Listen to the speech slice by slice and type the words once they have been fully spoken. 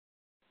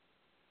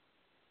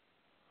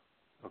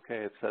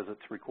Okay, it says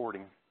it's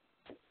recording.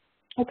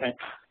 Okay.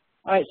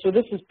 All right, so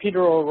this is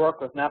Peter O'Rourke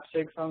with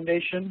NAPSG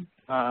Foundation.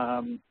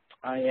 I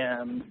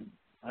am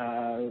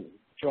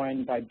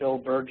joined by Bill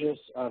Burgess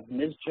of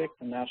NSGIC,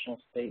 the National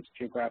States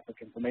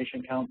Geographic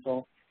Information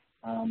Council.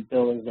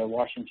 Bill is a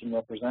Washington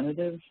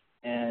representative,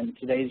 and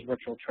today's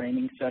virtual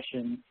training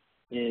session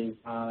is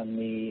on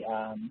the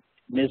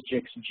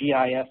NSGIC's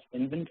GIS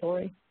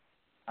inventory.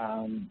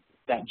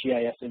 That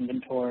GIS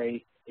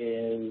inventory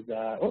is,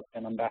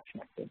 and I'm back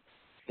connected.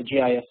 The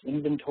GIS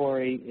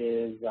inventory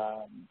is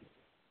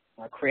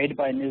created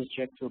by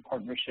NSGIC through a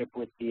partnership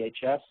with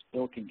DHS.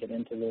 Bill can get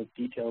into those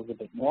details a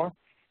bit more.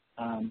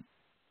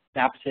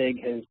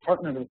 NAPSG has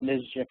partnered with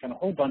NSGIC on a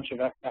whole bunch of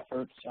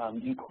efforts,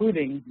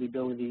 including the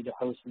ability to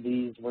host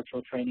these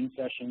virtual training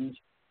sessions.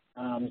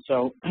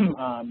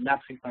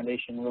 NAPSG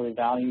Foundation really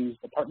values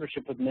the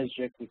partnership with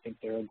NSGIC. We think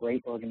they're a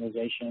great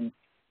organization,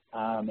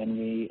 and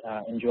we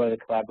enjoy the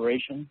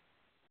collaboration.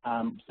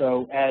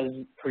 So as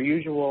per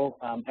usual,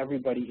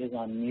 everybody is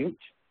on mute.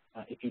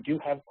 If you do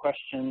have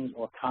questions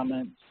or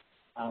comments,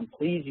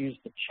 please use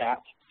the chat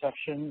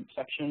section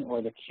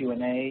or the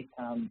Q&A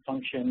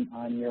function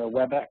on your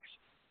WebEx.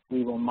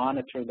 We will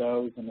monitor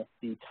those, and if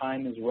the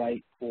time is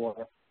right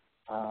for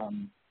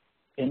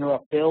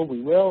interrupt Bill,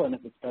 we will, and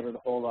if it's better to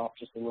hold off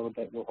just a little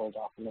bit, we'll hold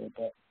off a little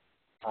bit.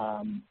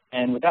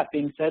 And with that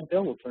being said,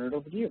 Bill, we'll turn it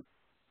over to you.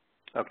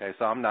 Okay,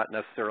 so I'm not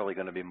necessarily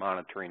going to be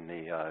monitoring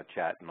the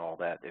chat and all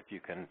that. If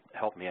you can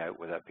help me out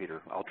with that,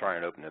 Peter, I'll try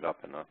and open it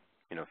up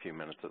in a few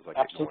minutes as I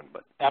get going.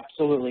 But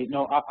absolutely,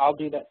 no, I'll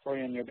do that for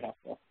you on your behalf,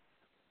 Bill.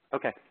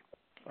 Okay,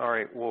 all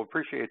right. Well,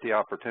 appreciate the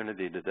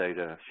opportunity today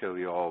to show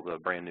you all the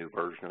brand new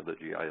version of the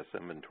GIS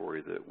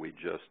inventory that we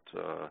just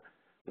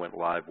went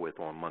live with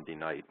on Monday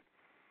night,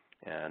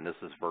 and this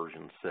is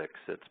version 6.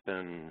 It's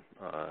been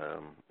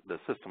the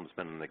system's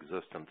been in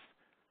existence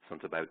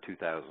since about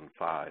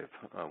 2005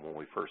 when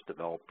we first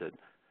developed it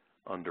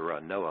under a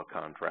NOAA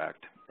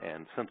contract.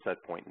 And since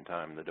that point in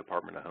time, the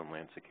Department of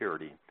Homeland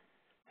Security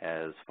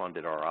has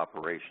funded our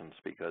operations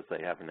because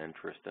they have an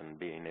interest in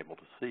being able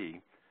to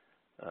see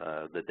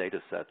the data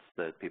sets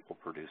that people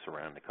produce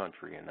around the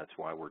country, and that's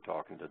why we're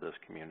talking to this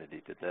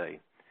community today.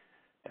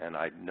 And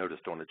I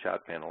noticed on the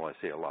chat panel, I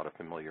see a lot of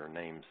familiar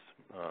names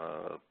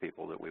of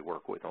people that we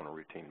work with on a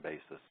routine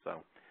basis.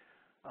 So.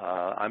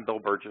 I'm Bill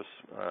Burgess,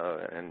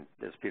 and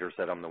as Peter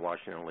said, I'm the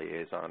Washington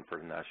liaison for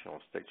the National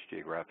States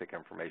Geographic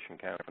Information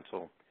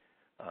Council.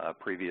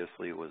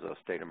 Previously was a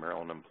state of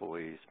Maryland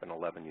employee, spent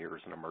 11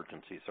 years in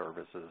emergency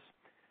services.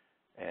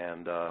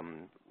 And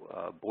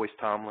Boyce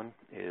Tomlin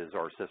is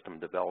our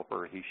system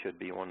developer. He should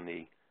be on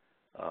the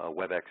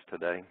WebEx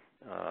today,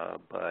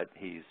 but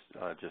he's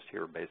just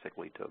here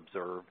basically to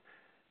observe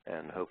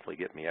and hopefully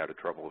get me out of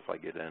trouble if I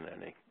get in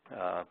any.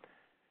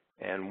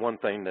 And one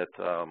thing that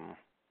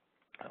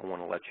I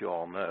want to let you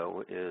all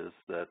know is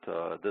that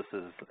this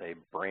is a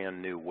brand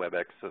new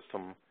WebEx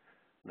system.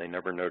 They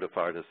never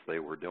notified us they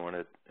were doing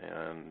it,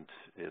 and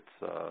it's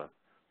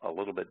a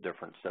little bit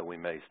different, so we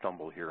may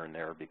stumble here and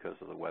there because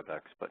of the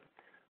WebEx, but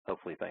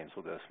hopefully things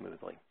will go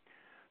smoothly.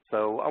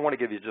 So I want to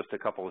give you just a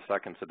couple of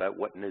seconds about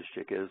what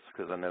NSGIC is,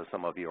 because I know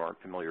some of you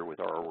aren't familiar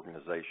with our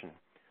organization.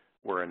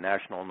 We're a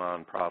national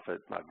nonprofit.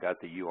 I've got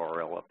the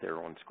URL up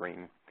there on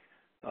screen.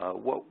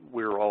 What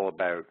we're all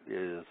about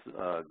is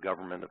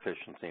government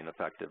efficiency and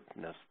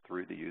effectiveness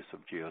through the use of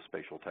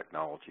geospatial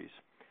technologies.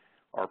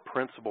 Our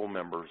principal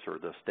members are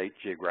the state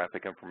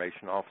geographic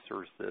information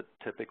officers that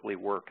typically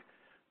work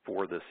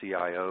for the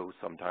CIO.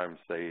 Sometimes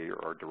they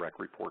are direct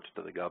reports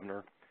to the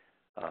governor,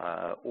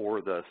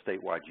 or the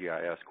statewide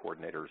GIS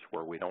coordinators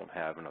where we don't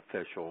have an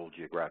official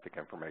geographic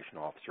information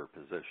officer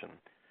position.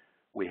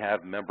 We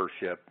have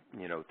membership,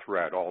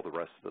 throughout all the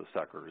rest of the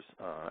sectors,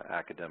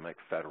 academic,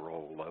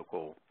 federal,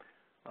 local,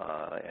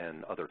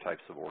 and other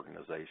types of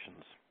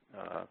organizations.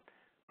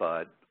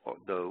 But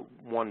the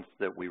ones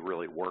that we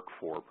really work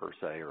for, per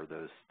se, are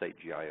those state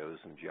GIOs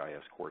and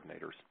GIS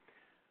coordinators.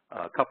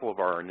 A couple of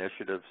our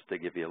initiatives to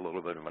give you a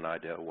little bit of an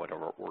idea of what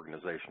our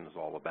organization is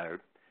all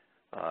about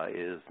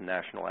is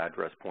National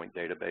Address Point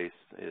Database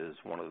is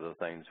one of the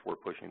things we're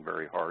pushing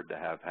very hard to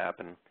have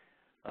happen,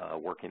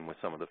 working with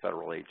some of the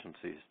federal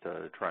agencies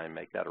to try and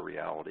make that a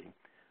reality.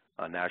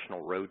 A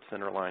National Road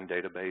Centerline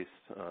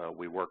database.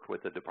 We worked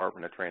with the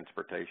Department of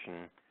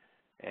Transportation,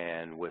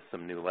 and with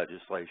some new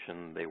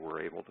legislation, they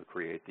were able to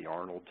create the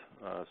Arnold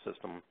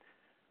system,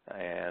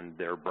 and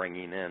they're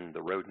bringing in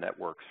the road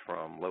networks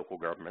from local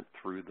government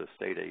through the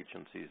state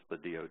agencies, the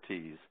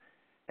DOTs,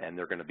 and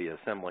they're going to be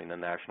assembling a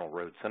National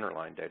Road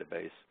Centerline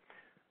database.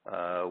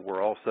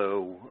 We're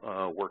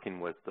also working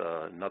with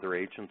another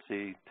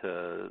agency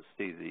to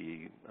see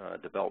the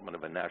development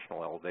of a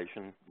national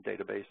elevation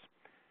database.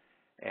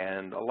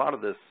 And a lot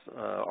of this,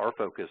 our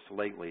focus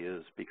lately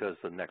is because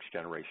of Next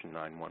Generation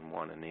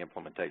 911 and the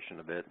implementation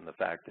of it and the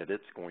fact that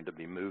it's going to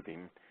be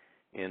moving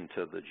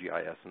into the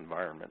GIS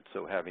environment.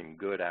 So having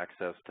good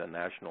access to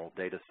national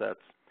data sets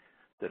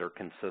that are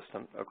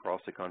consistent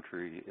across the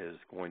country is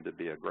going to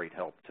be a great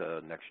help to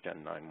Next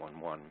Gen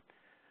 911.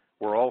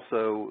 We're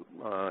also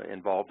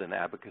involved in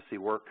advocacy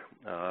work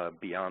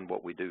beyond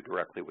what we do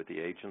directly with the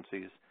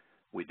agencies.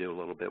 We do a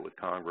little bit with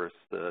Congress.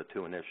 The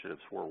two initiatives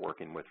we're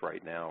working with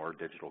right now are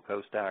Digital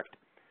Coast Act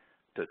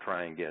to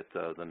try and get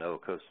the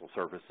NOAA Coastal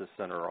Services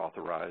Center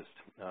authorized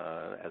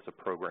as a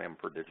program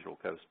for Digital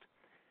Coast,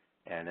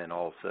 and then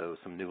also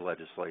some new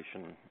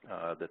legislation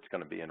that's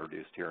going to be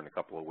introduced here in a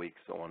couple of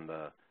weeks on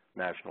the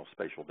National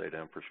Spatial Data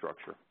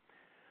Infrastructure.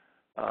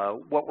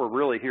 What we're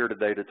really here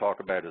today to talk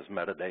about is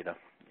metadata.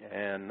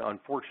 And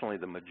unfortunately,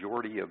 the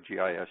majority of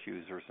GIS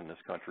users in this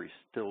country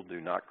still do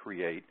not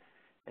create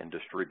and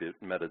distribute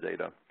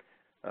metadata,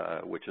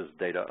 which is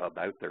data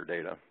about their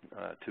data,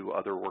 to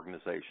other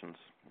organizations.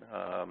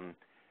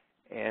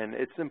 And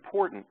it's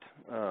important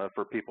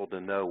for people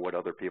to know what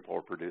other people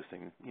are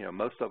producing. You know,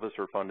 most of us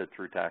are funded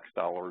through tax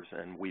dollars,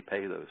 and we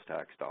pay those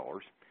tax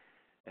dollars.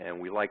 And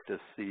we like to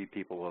see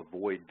people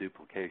avoid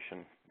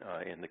duplication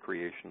in the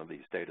creation of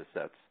these data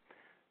sets.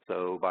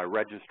 So by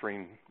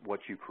registering what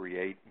you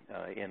create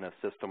in a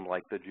system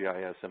like the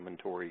GIS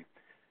inventory,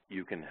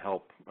 you can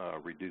help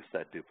reduce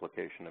that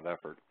duplication of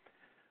effort.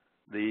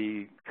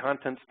 The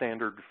content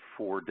standard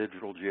for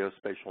digital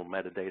geospatial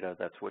metadata,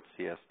 that's what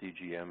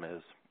CSDGM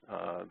is.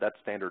 That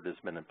standard has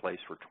been in place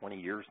for 20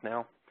 years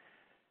now,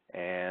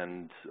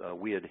 and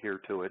we adhere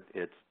to it.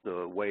 It's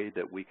the way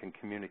that we can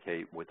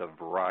communicate with a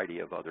variety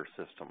of other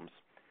systems.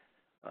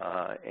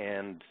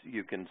 And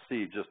you can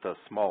see just a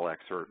small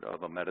excerpt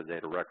of a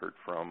metadata record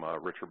from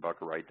Richard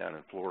Buckerite down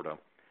in Florida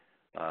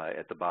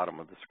at the bottom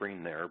of the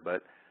screen there.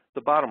 But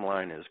the bottom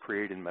line is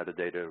creating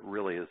metadata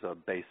really is a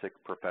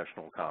basic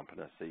professional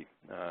competency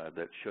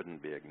that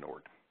shouldn't be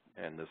ignored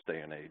in this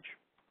day and age.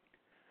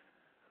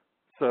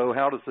 So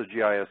how does the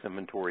GIS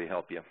inventory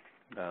help you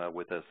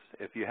with this?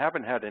 If you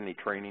haven't had any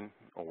training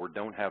or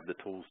don't have the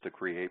tools to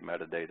create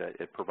metadata,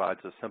 it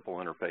provides a simple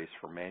interface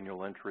for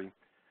manual entry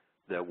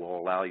that will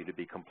allow you to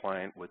be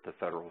compliant with the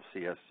federal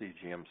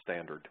CSDGM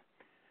standard.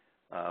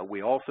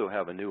 We also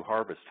have a new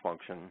harvest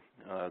function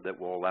that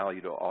will allow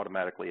you to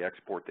automatically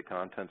export the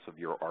contents of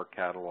your ARC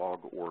catalog,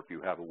 or if you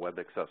have a web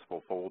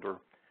accessible folder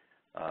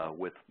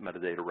with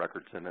metadata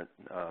records in it,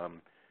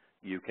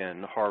 you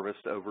can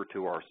harvest over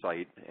to our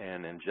site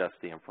and ingest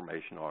the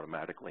information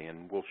automatically,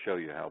 and we'll show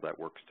you how that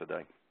works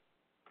today.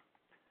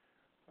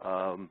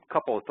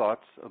 Couple of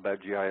thoughts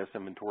about GIS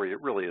inventory.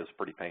 It really is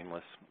pretty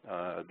painless.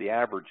 The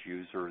average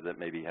user that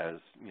maybe has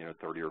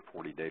 30 or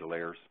 40 data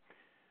layers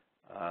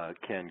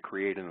can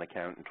create an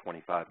account in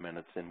 25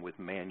 minutes, and with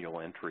manual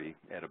entry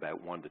at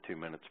about 1 to 2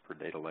 minutes per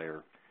data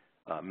layer,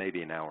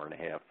 maybe an hour and a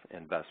half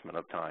investment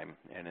of time,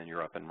 and then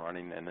you're up and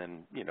running. And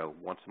then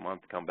once a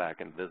month, come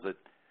back and visit,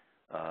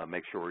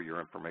 make sure your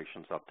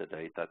information's up to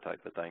date, that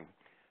type of thing.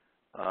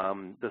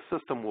 The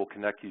system will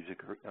connect you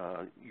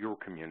to your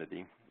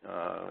community,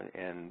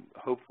 and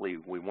hopefully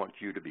we want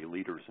you to be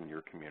leaders in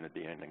your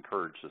community and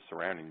encourage the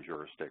surrounding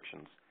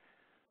jurisdictions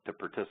to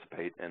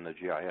participate in the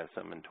GIS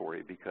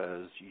inventory,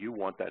 because you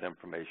want that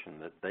information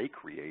that they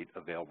create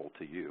available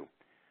to you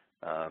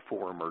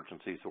for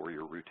emergencies or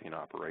your routine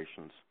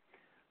operations.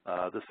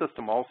 The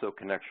system also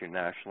connects you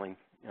nationally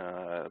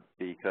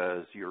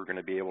because you're going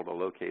to be able to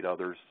locate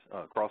others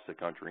across the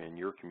country in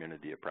your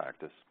community of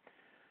practice.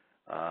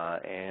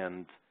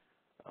 And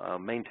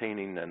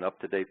maintaining an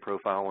up-to-date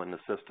profile in the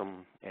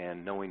system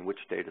and knowing which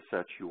data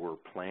sets you are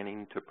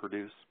planning to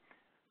produce,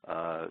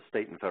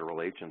 state and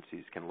federal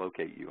agencies can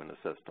locate you in the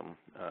system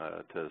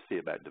to see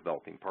about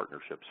developing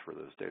partnerships for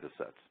those data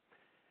sets.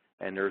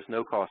 And there's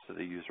no cost to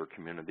the user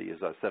community. As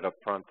I said up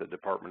front, the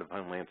Department of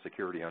Homeland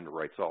Security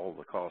underwrites all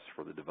the costs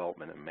for the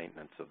development and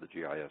maintenance of the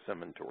GIS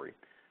inventory.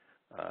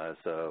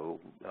 So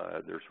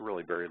there's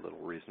really very little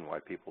reason why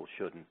people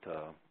shouldn't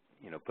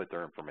put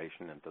their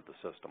information into the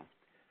system.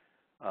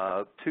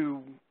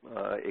 Two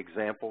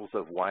examples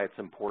of why it's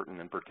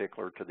important in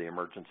particular to the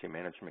emergency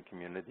management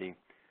community.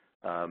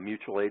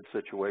 Mutual aid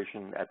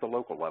situation at the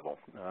local level.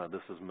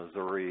 This is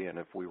Missouri, and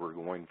if we were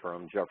going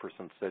from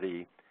Jefferson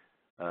City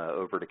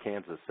over to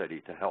Kansas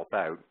City to help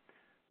out,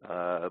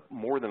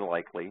 more than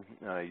likely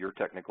your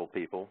technical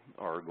people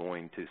are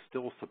going to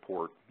still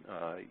support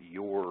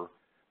your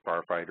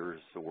firefighters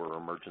or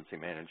emergency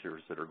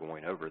managers that are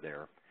going over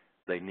there.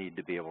 They need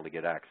to be able to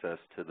get access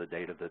to the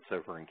data that's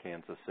over in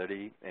Kansas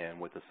City, and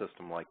with a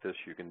system like this,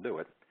 you can do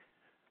it.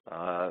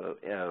 A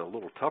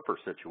little tougher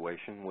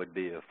situation would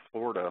be if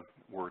Florida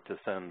were to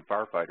send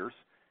firefighters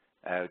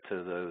out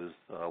to those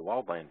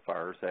wildland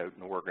fires out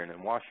in Oregon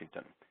and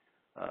Washington.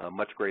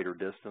 Much greater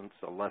distance,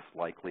 a less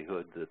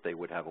likelihood that they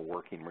would have a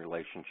working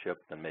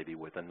relationship than maybe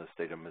within the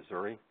state of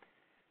Missouri.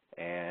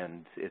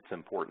 And it's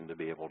important to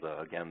be able to,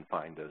 again,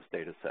 find those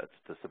data sets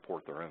to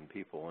support their own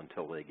people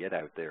until they get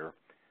out there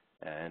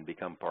and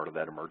become part of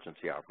that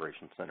emergency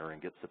operations center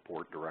and get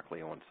support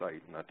directly on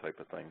site and that type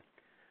of thing.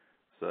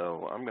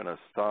 So I'm going to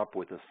stop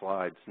with the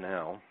slides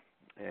now,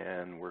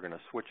 and we're going to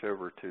switch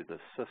over to the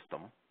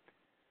system.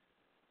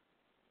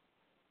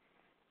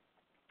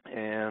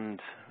 And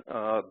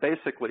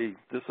basically,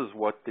 this is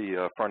what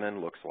the front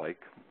end looks like.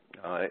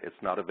 It's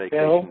not a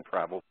vacation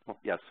travel.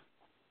 Yes?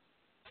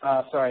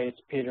 Sorry,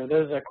 it's Peter.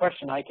 There's a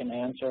question I can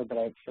answer,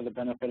 but for the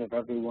benefit of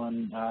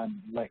everyone,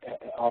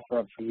 offer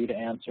up for you to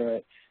answer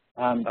it.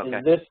 Okay.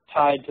 Is this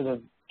tied to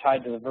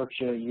the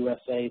Virtual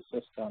USA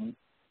system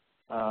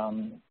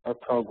or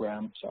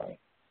program? Sorry.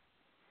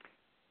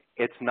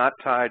 It's not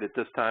tied at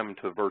this time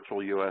to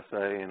Virtual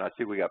USA, and I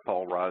see we got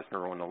Paul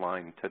Rosner on the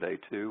line today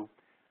too.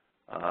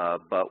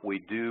 But we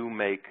do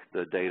make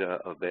the data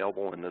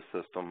available in this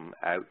system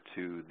out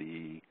to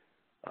the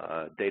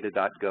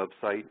data.gov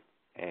site,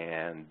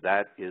 and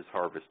that is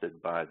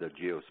harvested by the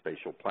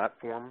geospatial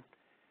platform.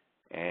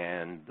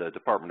 And the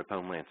Department of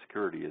Homeland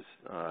Security is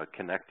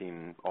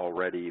connecting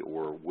already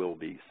or will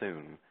be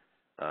soon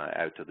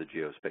out to the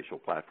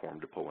geospatial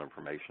platform to pull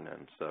information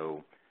in.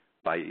 So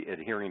by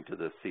adhering to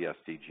the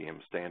CSDGM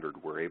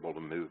standard, we're able to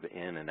move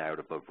in and out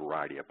of a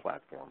variety of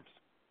platforms.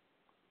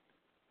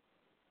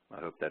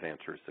 I hope that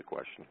answers the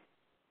question.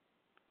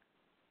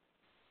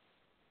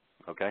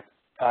 Okay?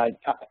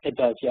 It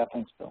does, yeah,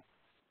 thanks, Bill.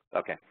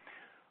 Okay.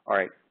 All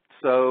right.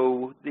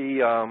 So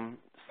the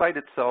site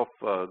itself,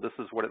 this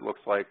is what it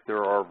looks like.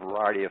 There are a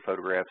variety of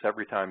photographs.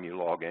 Every time you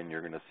log in,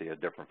 you're going to see a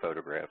different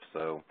photograph.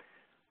 So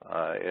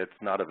it's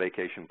not a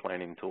vacation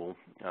planning tool.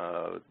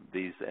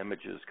 These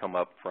images come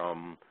up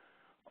from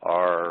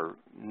our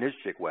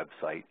NSGIC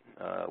website.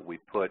 We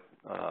put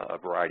a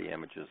variety of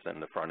images in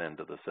the front end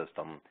of the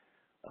system,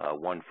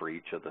 one for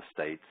each of the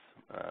states,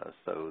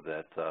 so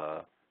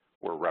that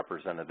we're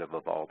representative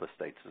of all the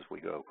states as we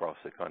go across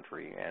the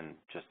country, and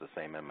just the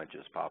same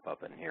images pop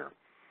up in here.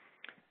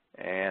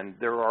 And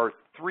there are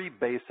three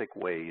basic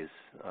ways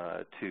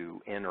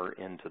to enter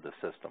into the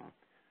system.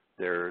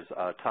 There's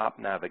top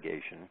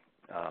navigation,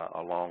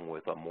 along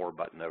with a More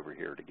button over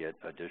here to get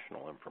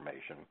additional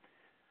information.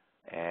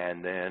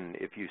 And then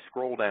if you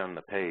scroll down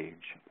the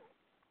page,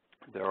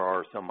 there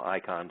are some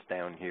icons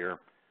down here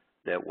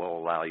that will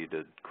allow you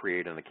to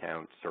create an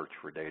account, search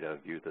for data,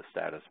 view the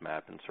status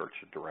map, and search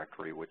a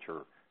directory, which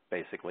are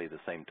basically the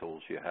same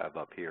tools you have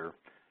up here.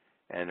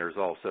 And there's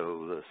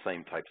also the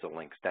same types of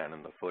links down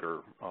in the footer,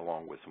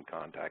 along with some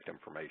contact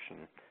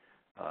information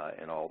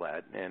and all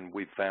that. And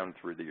we've found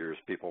through the years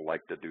people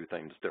like to do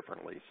things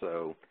differently.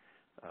 So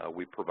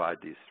we provide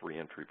these three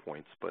entry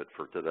points. But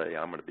for today,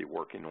 I'm going to be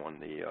working on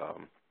the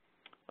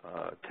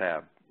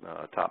tab,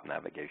 top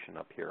navigation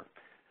up here.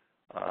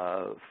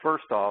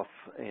 First off,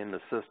 in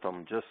the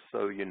system, just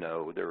so you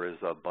know, there is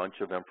a bunch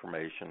of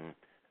information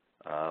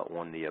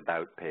on the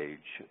About page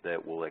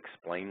that will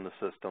explain the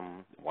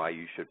system, why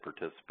you should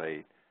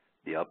participate,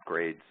 the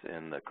upgrades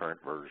in the current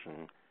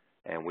version,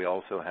 and we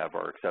also have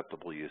our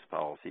acceptable use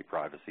policy,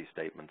 privacy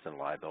statements, and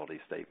liability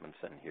statements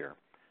in here.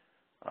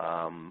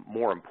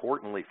 More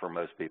importantly for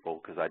most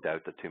people, because I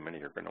doubt that too many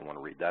are going to want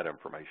to read that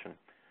information,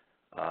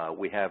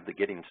 we have the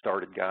Getting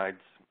Started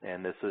guides,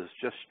 and this is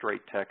just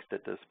straight text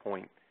at this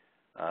point.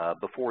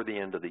 Before the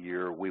end of the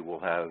year, we will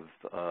have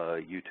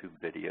YouTube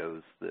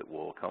videos that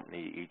will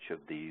accompany each of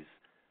these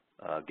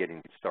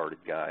Getting Started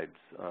guides,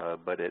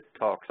 but it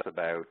talks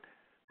about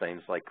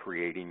things like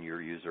creating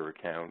your user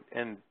account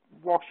and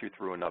walks you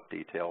through enough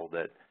detail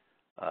that,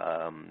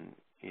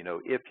 you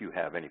know, if you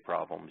have any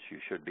problems, you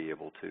should be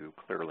able to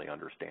clearly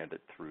understand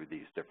it through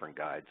these different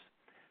guides.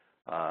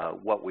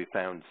 What we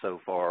found so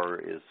far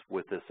is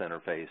with this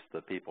interface,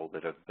 the people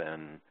that have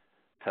been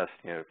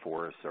testing it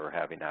for us are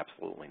having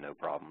absolutely no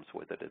problems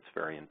with it. It's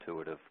very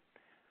intuitive.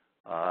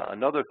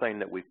 Another thing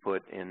that we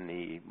put in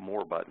the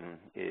More button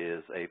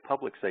is a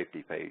public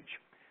safety page.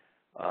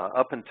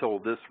 Up until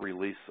this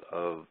release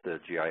of the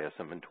GIS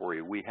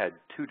inventory, we had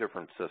two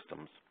different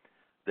systems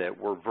that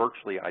were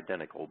virtually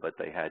identical, but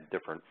they had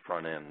different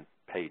front-end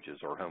pages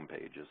or home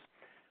pages.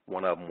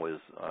 One of them was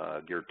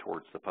geared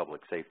towards the public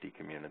safety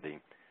community.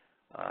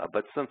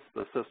 But since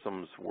the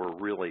systems were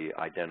really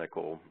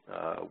identical,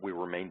 we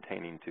were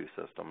maintaining two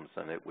systems,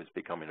 and it was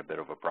becoming a bit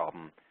of a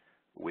problem.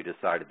 We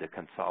decided to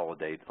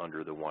consolidate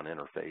under the one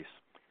interface.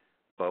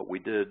 But we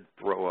did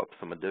throw up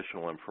some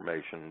additional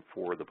information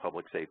for the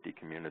public safety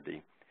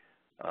community.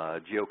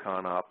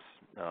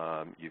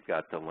 GeoConOps, you've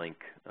got the link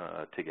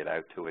to get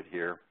out to it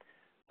here.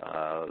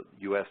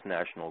 U.S.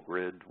 National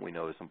Grid, we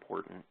know is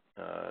important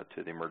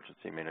to the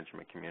emergency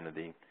management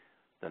community.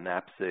 The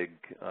NAPSIG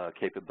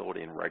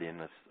Capability and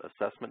Readiness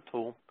Assessment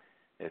Tool,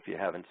 if you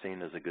haven't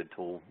seen, is a good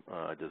tool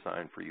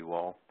designed for you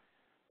all.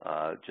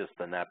 Just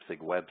the NAPSIG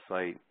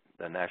website,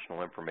 the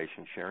National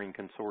Information Sharing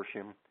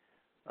Consortium,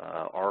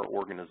 our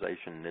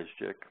organization,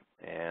 NSGIC,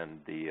 and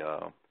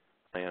the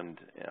Land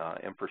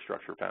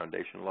Infrastructure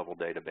Foundation level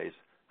database,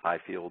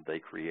 Highfield. They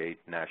create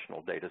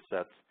national data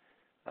sets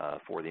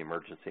for the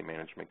emergency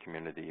management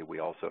community. We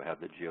also have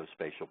the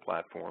geospatial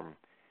platform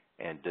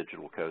and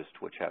Digital Coast,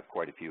 which have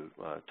quite a few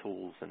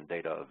tools and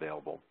data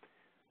available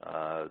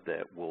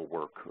that will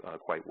work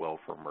quite well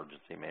for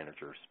emergency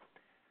managers.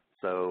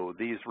 So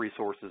these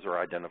resources are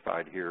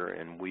identified here,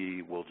 and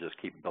we will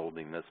just keep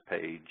building this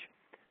page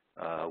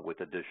with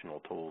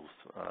additional tools,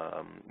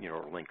 you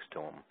know, links to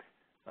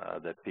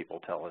them that people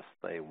tell us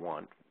they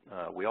want.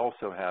 We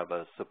also have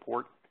a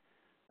support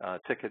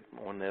ticket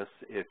on this.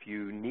 If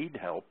you need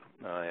help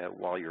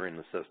while you're in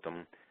the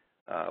system,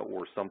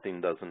 or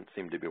something doesn't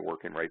seem to be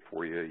working right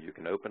for you, you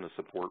can open a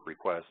support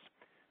request,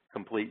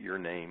 complete your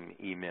name,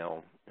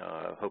 email.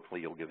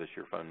 Hopefully you'll give us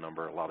your phone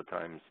number. A lot of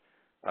times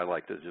I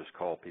like to just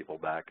call people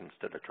back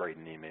instead of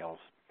trading emails.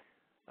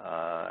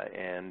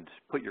 And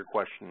put your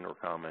question or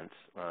comments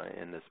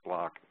in this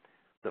block.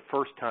 The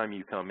first time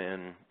you come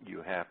in,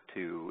 you have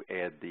to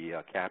add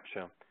the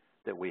CAPTCHA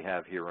that we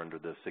have here under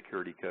the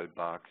security code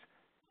box,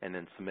 and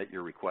then submit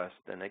your request.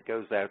 And it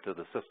goes out to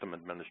the system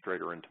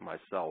administrator and to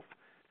myself.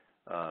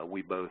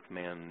 We both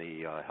man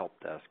the help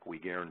desk. We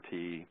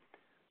guarantee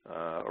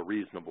a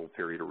reasonable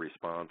period of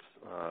response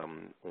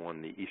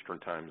on the Eastern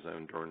time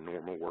zone during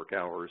normal work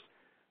hours.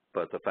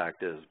 But the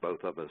fact is,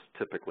 both of us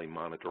typically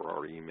monitor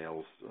our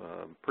emails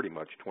pretty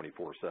much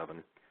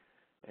 24/7,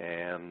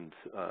 and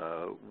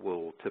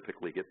we'll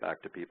typically get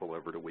back to people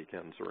over the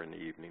weekends or in the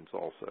evenings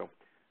also,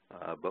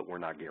 but we're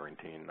not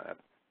guaranteeing that.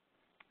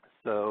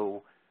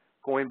 So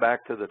going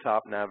back to the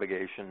top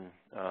navigation,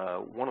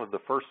 one of the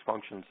first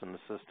functions in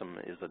the system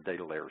is a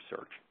data layer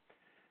search.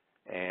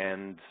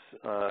 And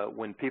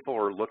when people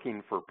are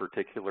looking for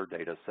particular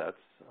data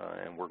sets,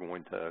 and we're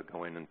going to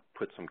go in and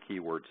put some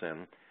keywords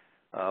in,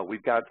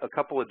 we've got a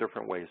couple of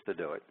different ways to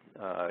do it.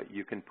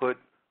 You can put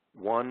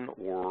one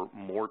or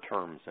more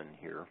terms in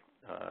here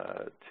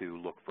to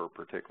look for a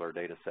particular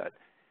data set.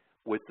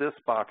 With this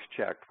box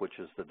checked, which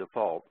is the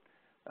default,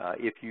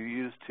 if you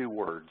use 2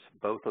 words,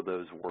 both of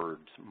those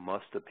words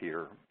must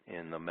appear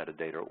in the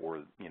metadata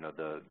or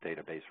the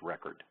database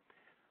record.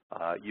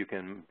 You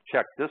can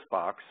check this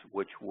box,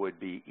 which would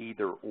be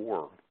either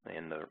or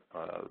in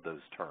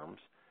those terms.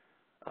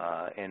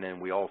 And then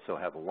we also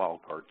have a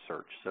wildcard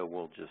search, so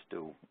we'll just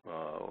do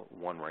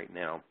one right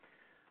now.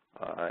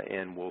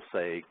 And we'll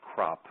say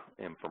crop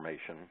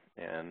information,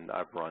 and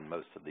I've run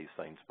most of these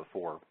things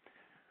before.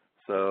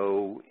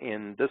 So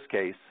in this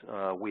case,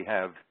 we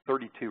have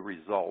 32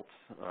 results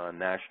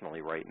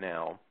nationally right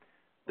now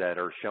that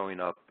are showing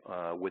up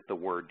with the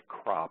word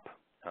crop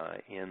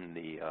in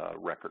the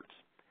records.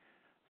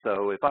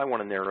 So if I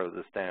want to narrow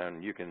this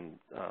down, you can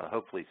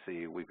hopefully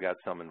see we've got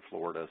some in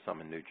Florida,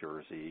 some in New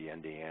Jersey,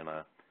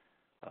 Indiana.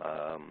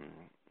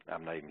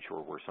 I'm not even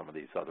sure where some of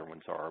these other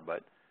ones are,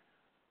 but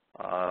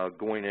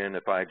going in,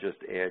 if I just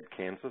add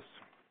Kansas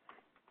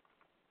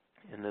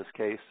in this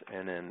case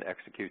and then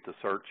execute the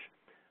search,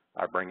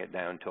 I bring it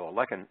down to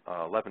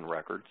 11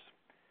 records.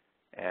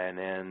 And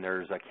then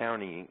there's a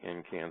county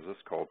in Kansas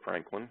called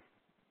Franklin.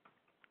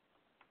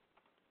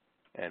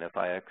 And if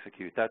I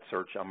execute that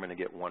search, I'm going to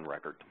get 1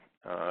 record.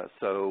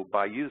 So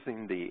by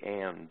using the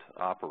AND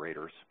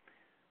operators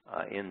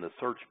in the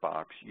search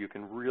box, you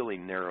can really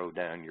narrow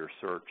down your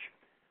search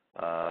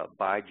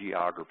by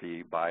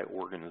geography, by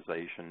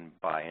organization,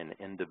 by an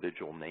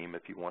individual name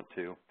if you want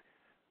to.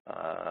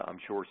 I'm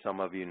sure some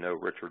of you know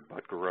Richard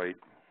Butgerite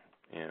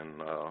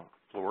in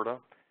Florida.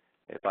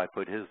 If I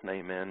put his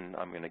name in,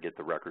 I'm going to get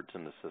the records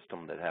in the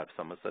system that have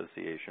some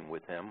association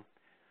with him.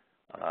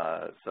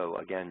 So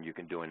again, you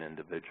can do an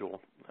individual.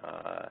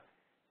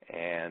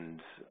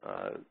 And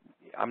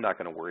I'm not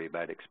going to worry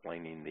about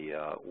explaining the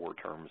OR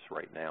terms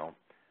right now.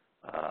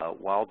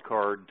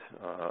 Wildcard,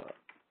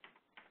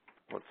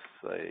 let's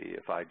say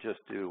if I just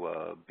do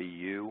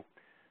BU,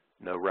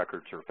 no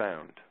records are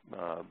found.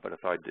 But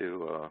if I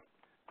do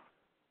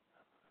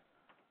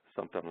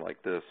something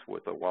like this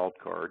with a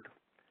wildcard,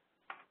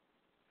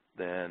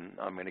 then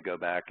I'm going to go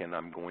back and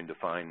I'm going to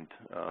find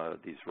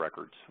these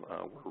records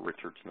where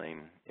Richard's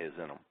name is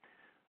in them.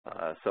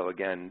 So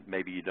again,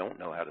 maybe you don't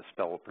know how to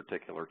spell a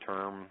particular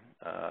term.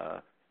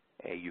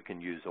 You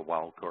can use a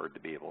wildcard to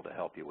be able to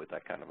help you with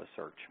that kind of a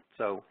search.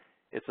 So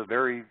it's a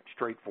very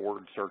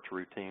straightforward search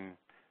routine.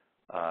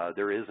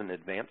 There is an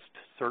advanced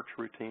search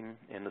routine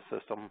in the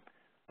system.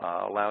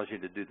 Allows you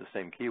to do the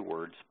same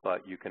keywords,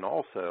 but you can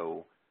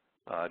also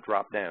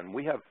drop down.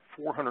 We have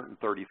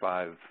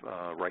 435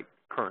 right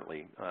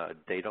currently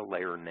data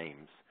layer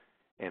names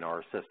in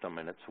our system,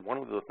 and it's one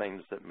of the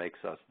things that makes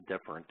us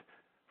different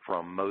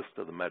from most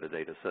of the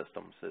metadata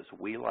systems is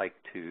we like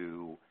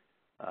to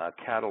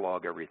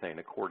catalog everything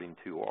according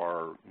to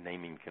our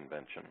naming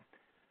convention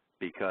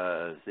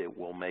because it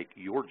will make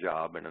your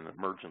job in an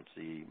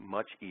emergency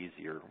much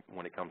easier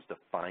when it comes to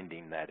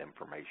finding that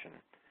information.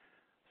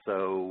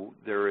 So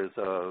there is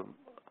a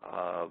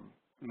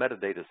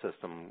metadata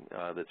system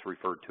that's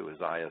referred to as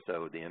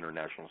ISO, the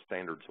International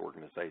Standards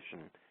Organization,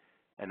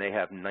 and they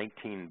have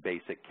 19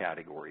 basic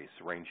categories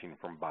ranging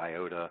from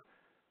biota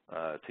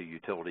to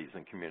utilities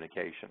and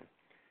communication.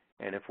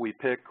 And if we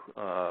pick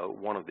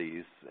one of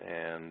these,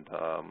 and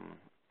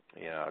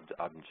yeah,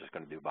 I'm just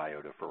going to do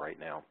biota for right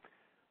now,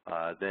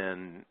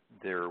 then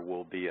there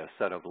will be a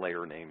set of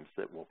layer names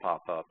that will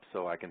pop up.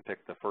 So I can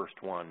pick the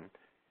first one,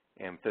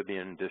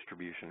 amphibian,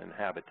 distribution, and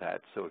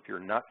habitat. So if you're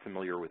not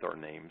familiar with our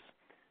names,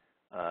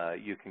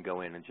 you can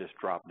go in and just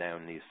drop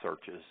down these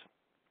searches.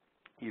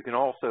 You can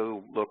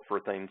also look for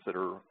things that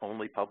are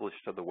only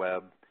published to the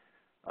web,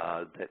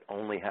 that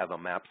only have a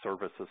map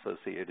service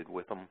associated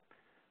with them,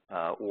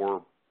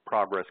 or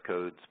progress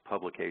codes,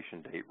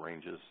 publication date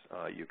ranges.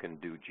 You can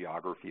do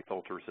geography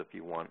filters if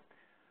you want.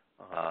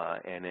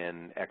 and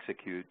then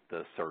execute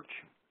the search.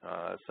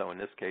 So in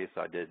this case,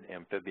 I did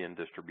amphibian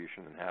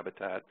distribution and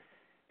habitat,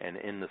 and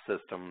in the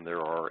system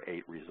there are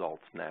 8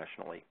 results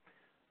nationally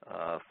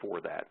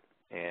for that.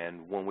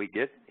 And when we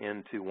get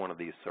into one of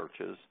these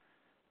searches,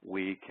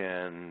 we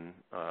can,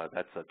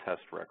 that's a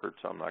test record,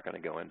 so I'm not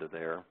going to go into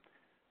there.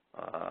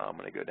 I'm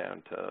going to go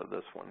down to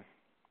this one.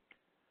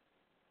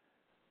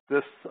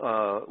 This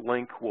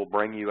link will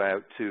bring you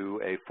out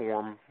to a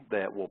form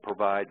that will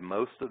provide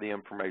most of the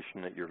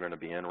information that you're going to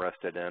be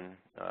interested in.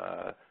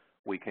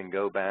 We can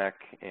go back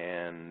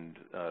and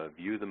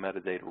view the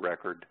metadata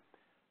record,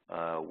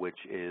 which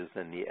is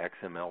in the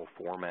XML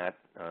format.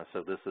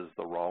 So this is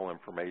the raw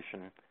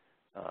information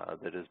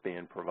that is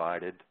being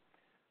provided.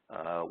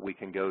 We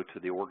can go to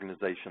the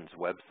organization's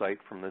website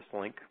from this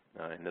link.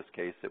 In this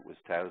case, it was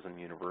Towson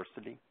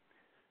University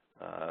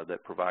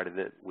that provided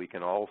it. We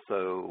can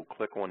also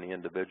click on the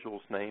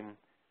individual's name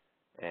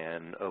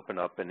and open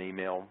up an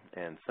email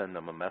and send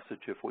them a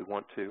message if we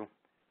want to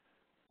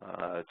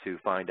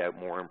find out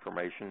more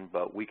information.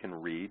 But we can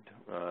read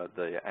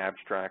the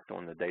abstract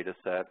on the data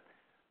set,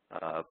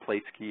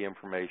 place key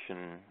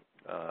information,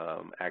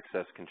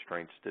 access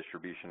constraints,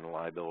 distribution, and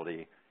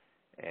liability,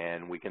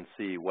 and we can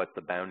see what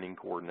the bounding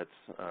coordinates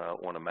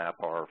on a map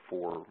are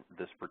for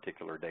this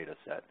particular data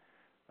set,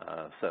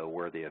 so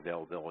where the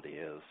availability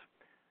is.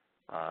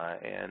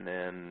 And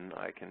then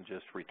I can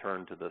just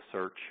return to the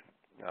search,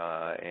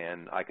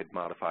 and I could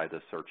modify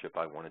the search if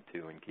I wanted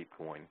to and keep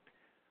going.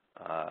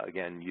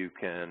 Again, you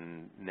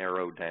can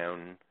narrow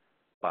down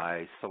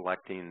by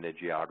selecting the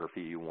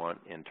geography you want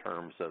in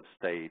terms of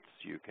states.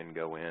 You can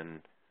go in,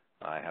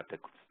 I have to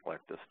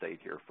select a state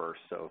here first,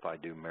 so if I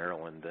do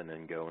Maryland and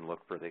then go and look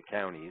for the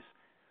counties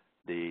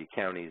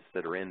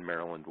that are in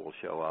Maryland will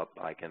show up.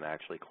 I can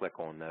actually click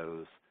on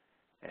those,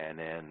 and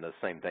then the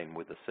same thing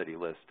with the city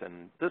list.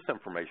 And this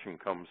information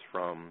comes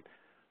from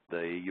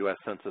the U.S.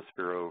 Census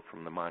Bureau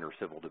from the Minor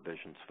Civil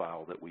Divisions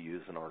file that we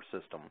use in our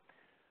system.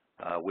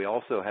 We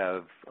also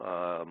have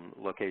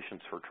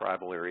locations for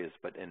tribal areas,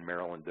 but in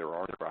Maryland there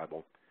are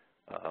tribal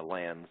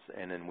lands,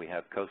 and then we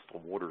have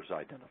coastal waters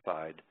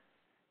identified,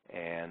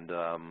 and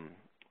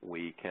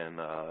we can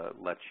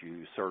let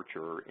you search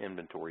or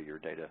inventory your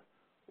data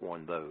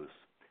on those.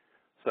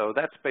 So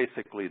that's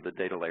basically the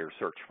data layer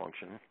search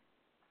function.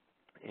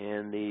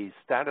 In the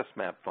status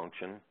map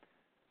function,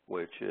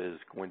 which is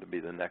going to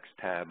be the next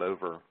tab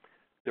over,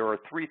 there are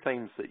 3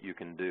 things that you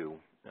can do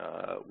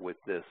with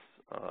this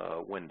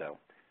window.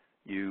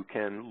 You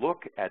can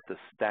look at the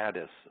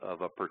status of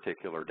a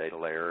particular data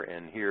layer,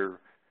 and here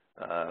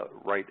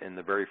right in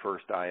the very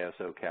first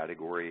ISO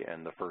category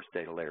and the first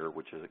data layer,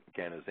 which is,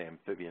 again is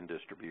amphibian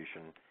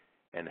distribution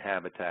and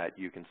habitat,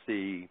 you can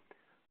see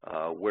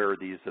where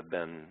these have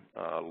been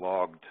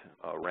logged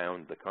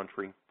around the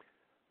country.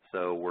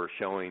 So we're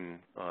showing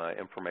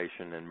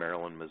information in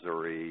Maryland,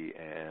 Missouri,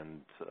 and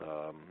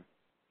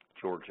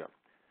Georgia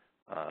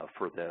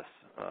for this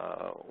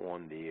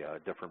on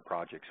the different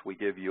projects. We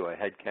give you a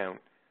head count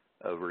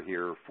over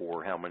here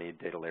for how many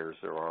data layers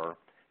there are.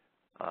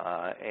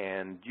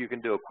 And you can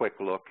do a quick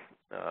look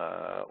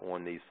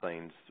on these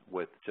things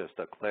with just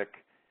a click.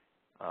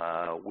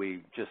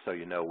 Just so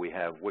you know, we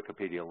have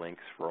Wikipedia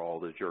links for all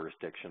the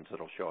jurisdictions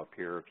that'll show up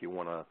here if you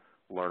want to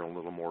learn a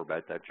little more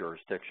about that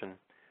jurisdiction.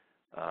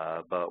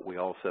 But we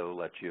also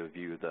let you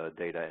view the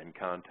data and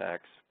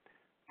contacts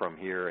from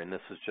here, and this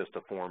is just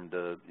a form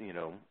to,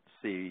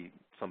 see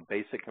some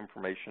basic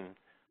information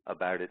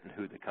about it and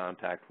who the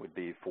contact would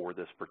be for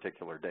this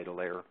particular data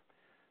layer.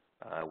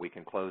 We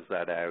can close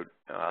that out.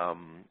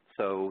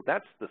 So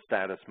that's the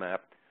status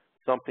map.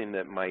 Something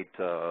that might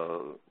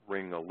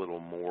ring a little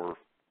more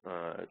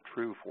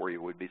true for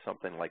you would be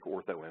something like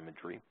ortho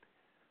imagery.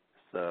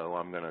 So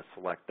I'm going to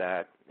select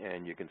that,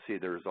 and you can see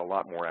there's a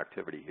lot more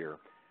activity here.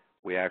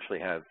 We actually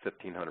have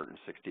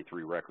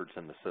 1,563 records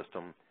in the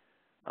system.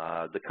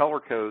 The color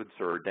codes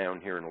are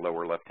down here in the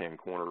lower left-hand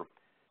corner.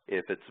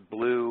 If it's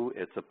blue,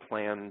 it's a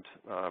planned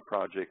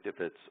project.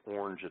 If it's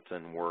orange, it's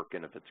in work.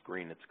 And if it's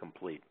green, it's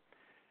complete.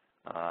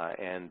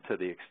 And to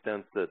the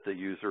extent that the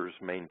users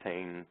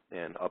maintain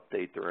and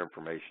update their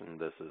information,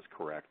 this is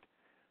correct.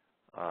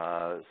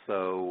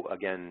 So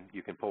again,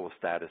 you can pull a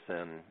status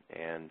in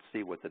and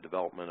see what the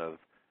development of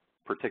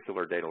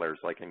particular data layers,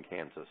 like in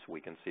Kansas,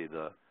 we can see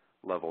the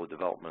level of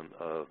development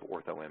of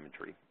ortho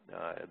imagery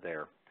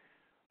there.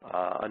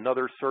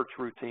 Another search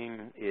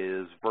routine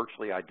is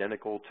virtually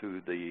identical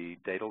to the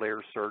data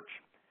layer search.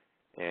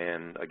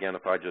 And again,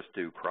 if I just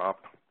do crop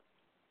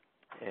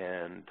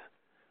and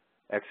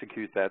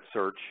execute that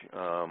search,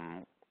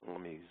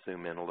 let me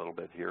zoom in a little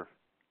bit here.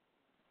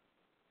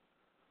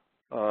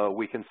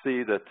 We can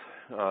see that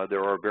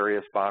there are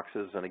various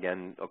boxes, and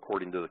again,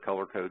 according to the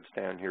color codes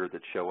down here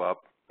that show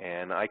up,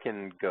 and I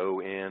can go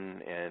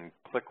in and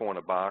click on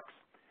a box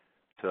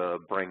to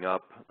bring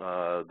up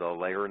the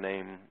layer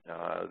name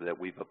that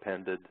we've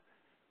appended,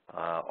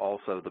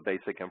 also the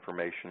basic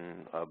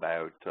information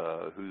about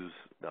whose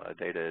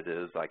data it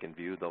is. I can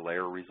view the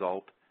layer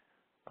result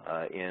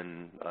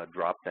in a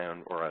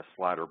drop-down or a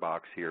slider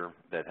box here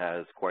that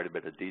has quite a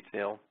bit of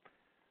detail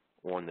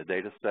on the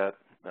data set.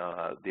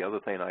 The other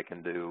thing I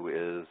can do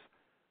is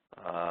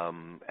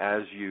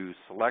as you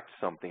select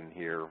something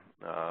here,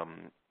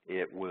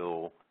 it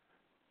will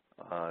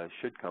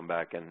should come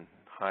back and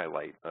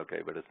highlight. Okay,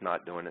 but it's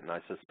not doing it, and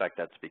I suspect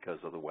that's because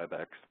of the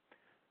WebEx.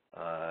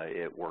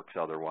 It works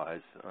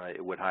otherwise.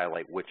 It would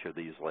highlight which of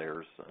these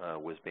layers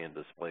was being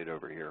displayed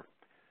over here.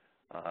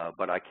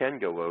 But I can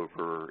go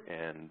over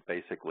and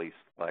basically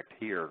select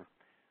here.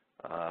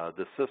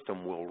 The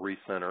system will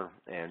recenter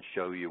and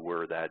show you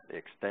where that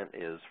extent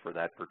is for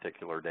that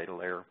particular data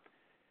layer.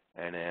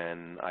 And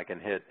then I can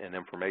hit an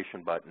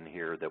information button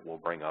here that will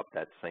bring up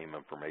that same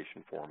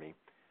information for me.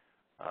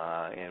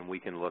 And we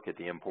can look at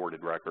the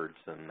imported records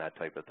and that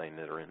type of thing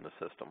that are in the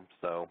system.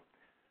 So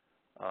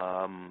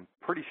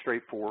pretty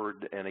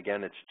straightforward. And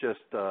again, it's just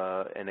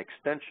an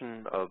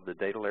extension of the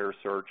data layer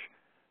search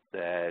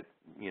that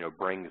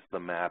brings the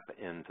map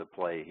into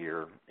play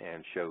here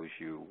and shows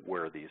you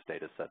where these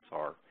data sets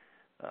are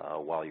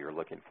while you're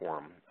looking for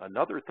them.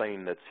 Another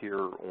thing that's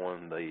here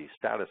on the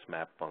status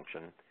map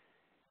function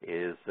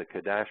is the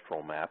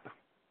cadastral map.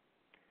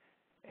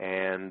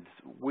 And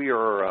we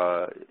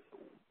are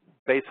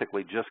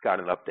basically just got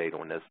an update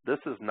on this. This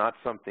is not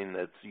something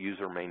that's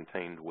user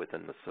maintained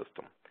within the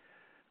system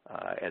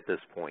at this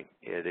point.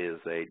 It is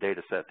a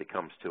data set that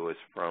comes to us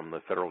from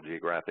the Federal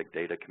Geographic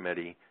Data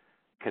Committee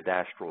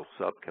Cadastral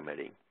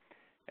Subcommittee.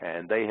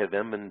 And they have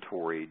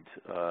inventoried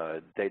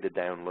data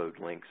download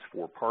links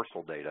for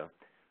parcel data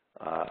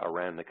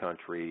around the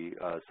country,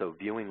 so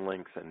viewing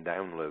links and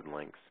download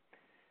links.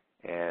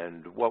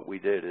 And what we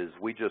did is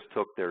we just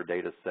took their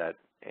data set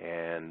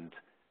and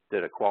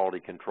did a quality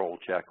control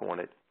check on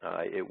it.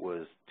 It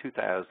was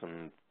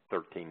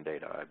 2013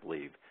 data, I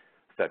believe,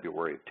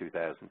 February of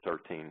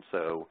 2013.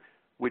 So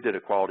we did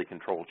a quality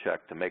control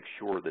check to make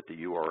sure that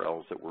the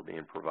URLs that were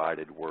being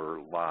provided were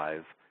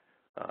live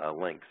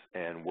links,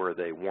 and where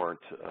they weren't,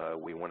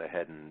 we went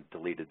ahead and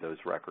deleted those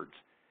records.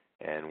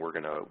 And we're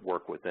going to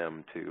work with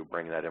them to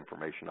bring that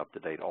information up to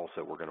date.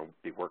 Also, we're going to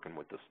be working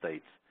with the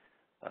states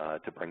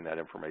to bring that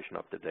information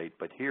up to date.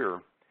 But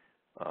here,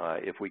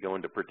 if we go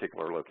into a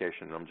particular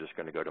location, I'm just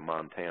going to go to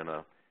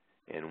Montana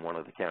in one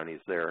of the counties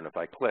there, and if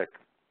I click,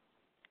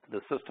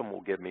 the system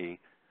will give me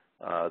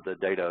the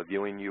data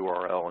viewing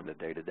URL and the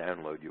data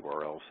download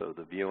URL. So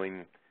the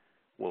viewing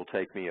will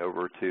take me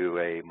over to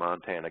a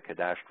Montana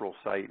cadastral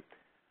site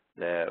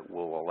that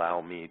will allow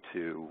me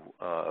to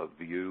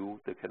view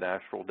the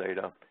cadastral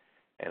data.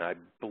 And I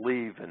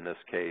believe in this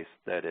case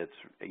that it's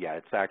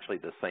actually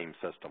the same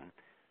system.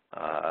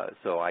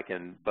 So I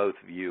can both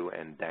view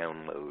and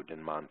download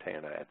in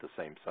Montana at the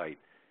same site.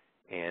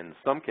 In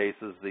some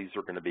cases, these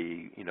are going to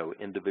be,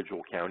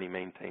 individual county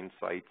maintained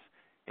sites.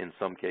 In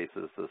some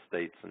cases, the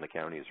states and the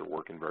counties are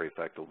working very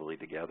effectively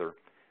together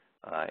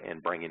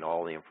and bringing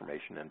all the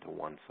information into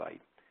one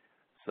site.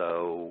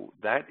 So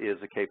that is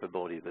a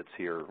capability that's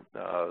here.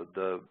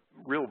 The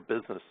real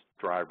business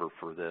driver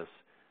for this,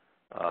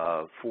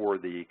 for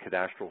the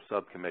cadastral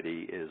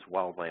subcommittee, is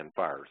wildland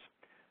fires.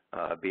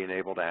 Being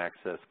able to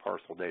access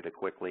parcel data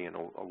quickly in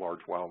a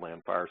large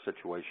wildland fire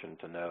situation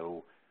to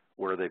know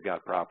where they've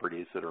got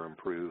properties that are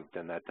improved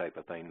and that type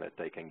of thing that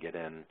they can get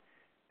in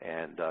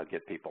and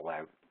get people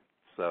out.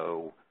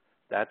 So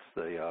that's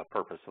the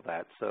purpose of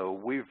that. So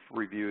we've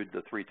reviewed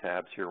the 3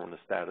 tabs here on the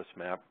status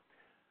map.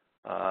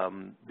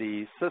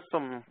 The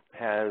system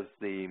has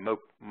the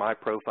My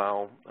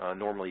Profile.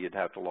 Normally you'd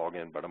have to log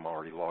in, but I'm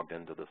already logged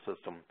into the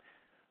system.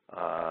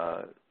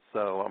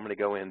 So I'm going to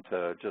go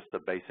into just a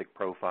basic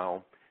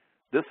profile.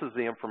 This is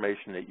the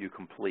information that you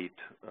complete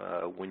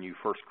when you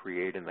first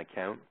create an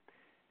account,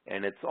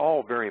 and it's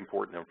all very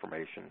important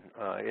information.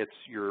 It's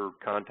your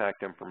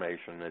contact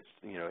information. It's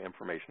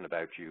information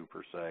about you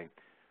per se.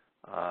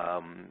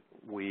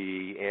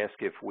 We ask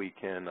if we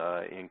can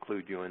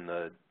include you in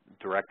the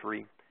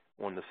directory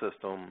on the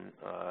system,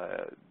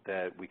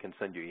 that we can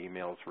send you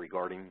emails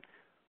regarding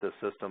the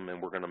system,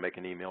 and we're going to make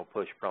an email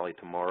push probably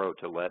tomorrow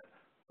to let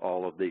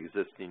all of the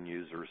existing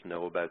users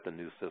know about the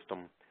new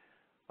system.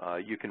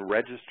 You can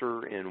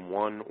register in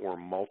one or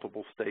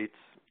multiple states.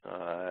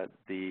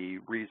 The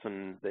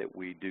reason that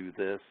we do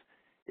this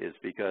is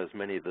because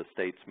many of the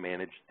states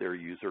manage their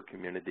user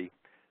community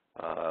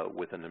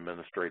with an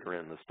administrator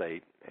in the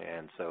state,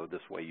 and so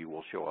this way you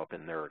will show up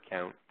in their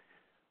account.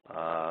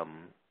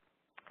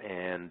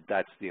 And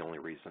that's the only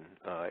reason.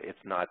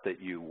 It's not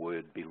that you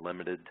would be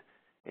limited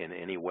in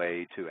any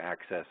way to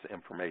access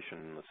information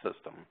in the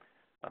system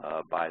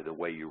by the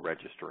way you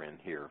register in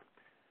here.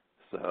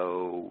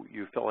 So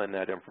you fill in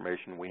that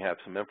information. We have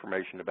some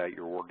information about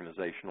your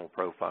organizational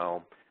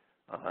profile.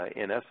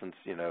 In essence,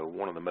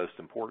 one of the most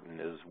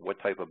important is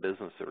what type of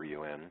business are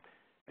you in,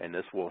 and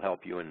this will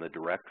help you in the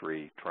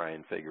directory try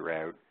and figure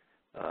out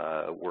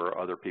where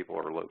other people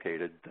are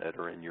located that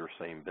are in your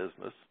same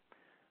business.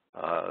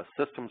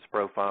 Systems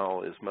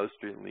profile is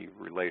mostly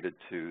related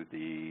to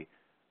the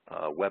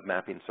web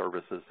mapping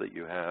services that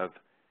you have,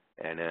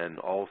 and then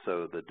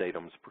also the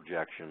datums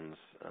projections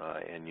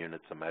and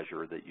units of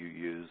measure that you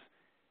use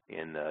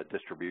in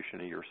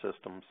distribution of your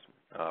systems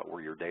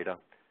or your data.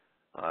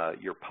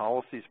 Your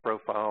policies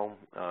profile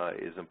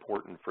is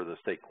important for the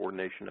state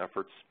coordination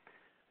efforts.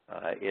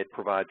 It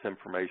provides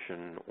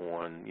information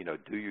on,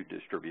 do you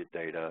distribute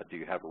data? Do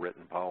you have a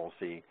written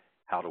policy?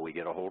 How do we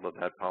get a hold of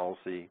that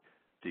policy?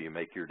 Do you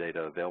make your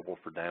data available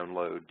for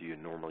download? Do you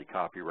normally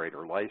copyright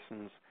or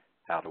license?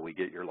 How do we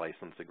get your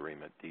license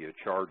agreement? Do you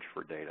charge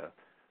for data?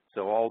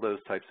 So all those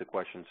types of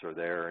questions are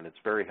there, and it's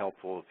very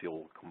helpful if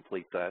you'll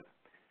complete that.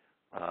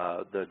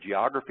 The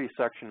geography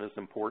section is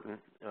important.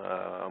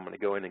 I'm going to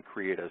go in and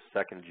create a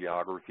second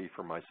geography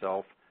for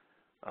myself.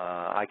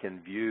 I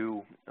can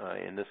view,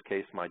 in this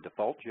case, my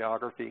default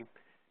geography,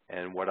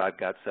 and what I've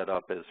got set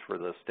up is for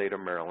the state of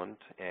Maryland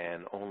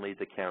and only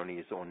the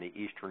counties on the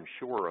eastern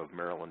shore of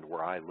Maryland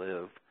where I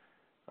live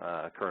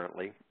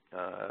currently.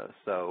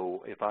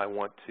 So if I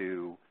want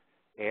to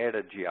add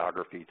a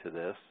geography to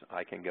this,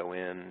 I can go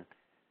in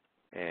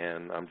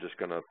and I'm just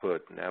going to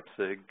put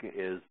NAPSG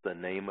is the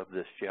name of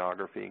this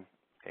geography,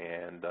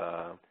 and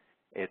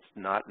it's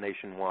not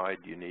nationwide.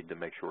 You need to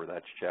make sure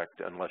that's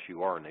checked unless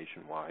you are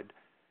nationwide.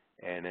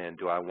 And then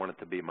do I want it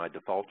to be my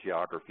default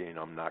geography, and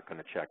I'm not going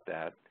to check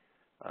that.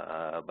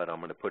 But I'm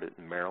going to put it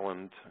in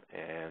Maryland,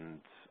 and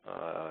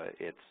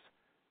it's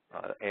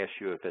asks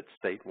you if it's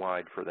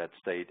statewide for that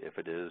state. If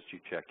it is, you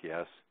check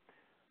yes.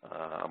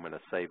 I'm going to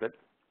save it,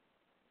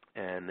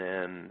 and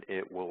then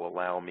it will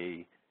allow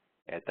me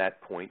at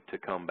that point to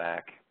come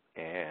back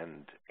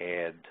and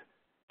add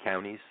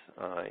counties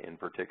in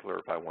particular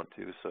if I want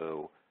to.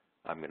 So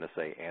I'm going to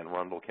say Anne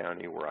Arundel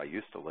County, where I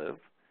used to live,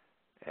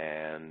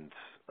 and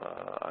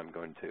I'm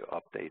going to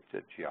update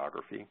the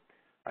geography.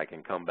 I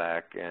can come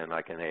back and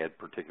I can add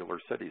particular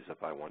cities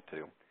if I want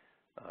to.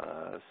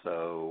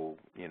 So,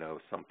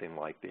 something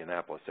like the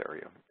Annapolis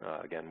area,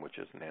 again, which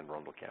is in Anne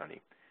Arundel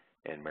County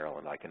in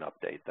Maryland, I can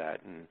update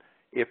that. And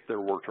if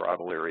there were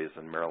tribal areas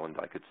in Maryland,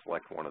 I could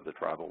select one of the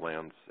tribal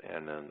lands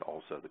and then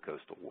also the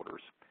coastal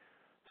waters.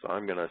 So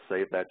I'm going to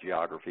save that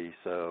geography.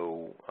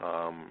 So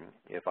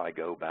if I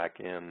go back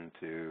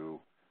into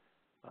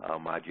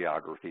my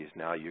geographies,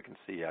 now you can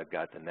see I've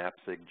got the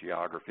NAPSG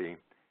geography,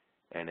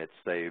 and it's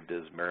saved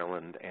as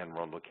Maryland, Anne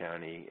Arundel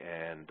County,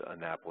 and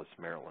Annapolis,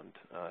 Maryland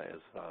as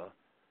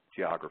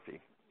geography.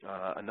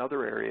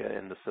 Another area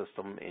in the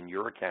system in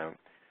your account,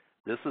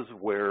 this is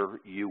where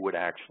you would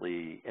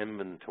actually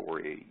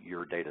inventory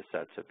your data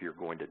sets if you're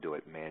going to do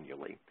it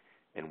manually,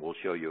 and we'll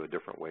show you a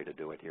different way to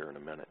do it here in a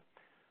minute.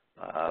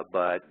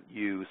 But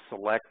you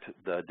select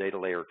the data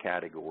layer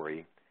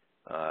category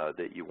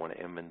that you want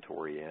to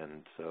inventory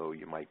in. So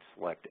you might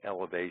select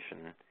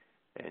elevation,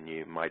 and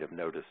you might have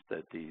noticed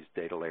that these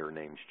data layer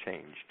names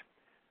changed.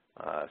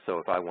 So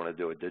if I want to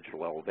do a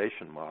digital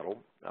elevation model,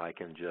 I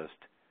can just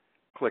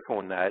click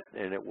on that,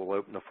 and it will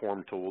open a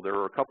form tool. There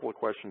are a couple of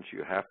questions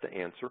you have to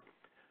answer.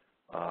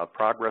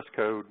 Progress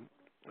code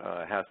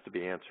has to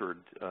be answered.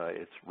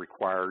 It's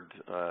required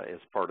as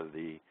part of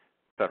the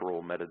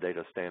federal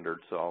metadata standard,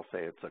 so I'll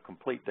say it's a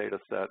complete data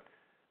set.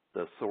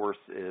 The source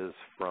is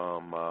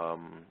from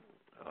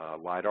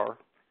LIDAR,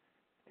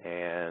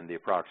 and the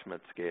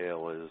approximate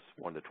scale is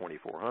 1 to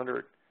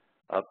 2400.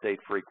 Update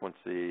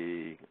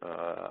frequency,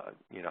 I'm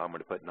going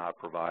to put not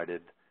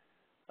provided.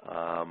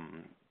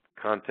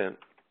 Content,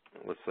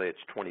 let's say it's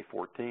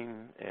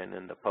 2014, and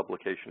then the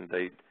publication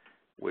date,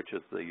 which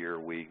is the year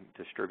we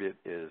distribute,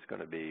 is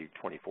going to be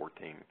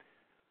 2014.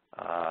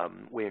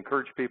 We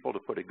encourage people to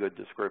put a good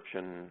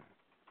description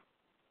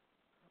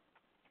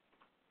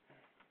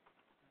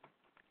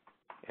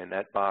in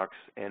that box,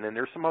 and then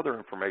there's some other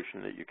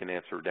information that you can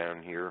answer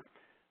down here,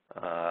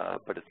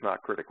 but it's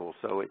not critical.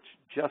 So it's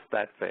just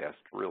that fast,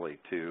 really,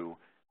 to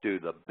do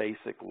the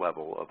basic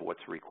level of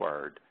what's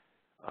required.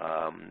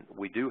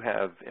 We do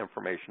have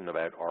information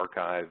about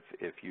archive.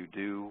 If you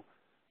do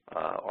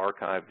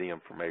archive the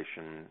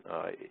information,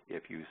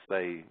 if you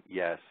say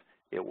yes,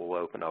 it will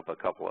open up a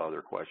couple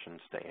other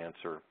questions to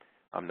answer.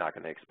 I'm not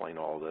going to explain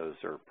all of those.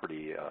 They're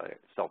pretty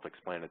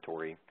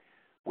self-explanatory.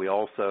 We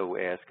also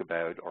ask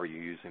about, are you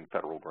using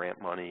federal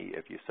grant money?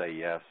 If you say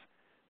yes,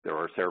 there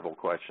are several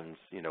questions,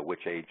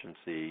 which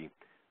agency,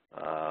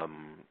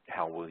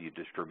 how will you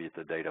distribute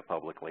the data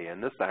publicly?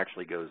 And this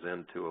actually goes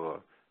into a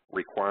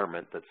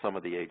requirement that some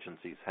of the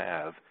agencies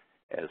have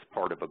as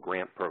part of a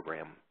grant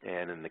program.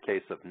 And in the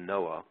case of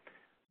NOAA,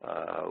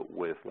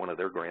 with one of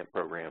their grant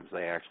programs,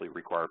 they actually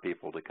require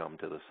people to come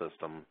to the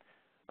system,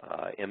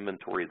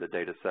 inventory the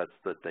data sets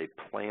that they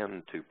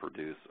plan to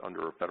produce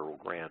under a federal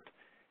grant,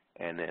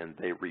 and then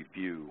they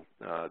review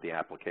the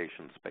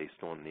applications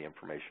based on the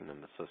information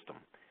in the system.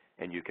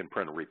 And you can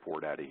print a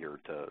report out of here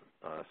to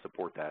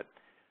support that.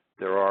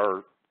 There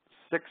are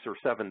 6 or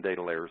 7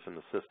 data layers in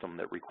the system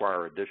that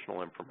require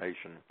additional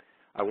information.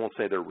 I won't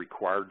say they're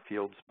required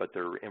fields, but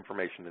they're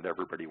information that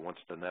everybody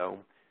wants to know.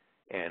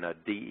 And a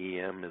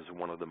DEM is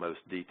one of the most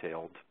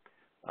detailed.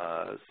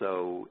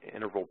 So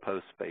interval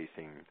post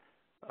spacing,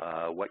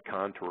 what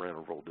contour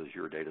interval does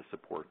your data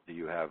support? Do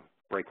you have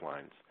break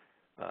lines?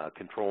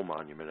 Control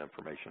monument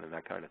information and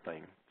that kind of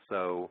thing.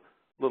 So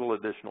little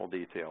additional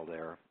detail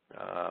there.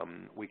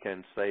 We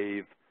can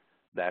save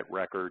that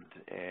record,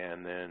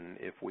 and then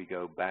if we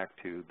go back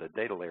to the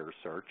data layer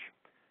search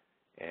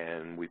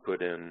and we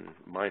put in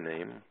my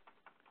name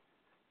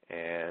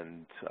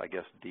and I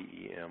guess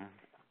DEM,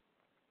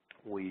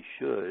 we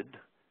should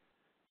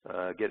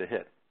get a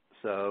hit.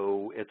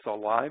 So it's a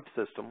live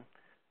system.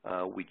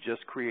 We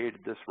just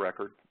created this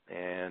record,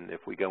 and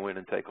if we go in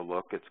and take a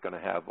look, it's going to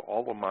have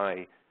all of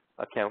my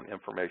account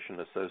information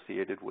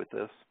associated with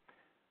this,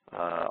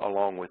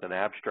 along with an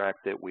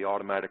abstract that we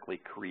automatically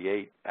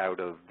create out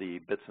of the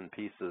bits and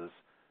pieces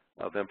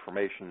of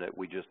information that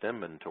we just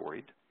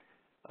inventoried.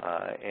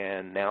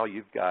 And now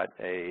you've got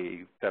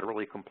a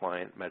federally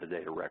compliant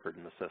metadata record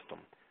in the system.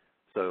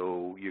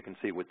 So you can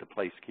see with the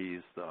place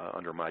keys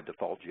under my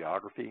default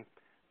geography,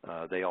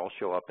 they all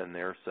show up in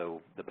there,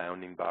 so the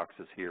bounding box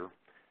is here.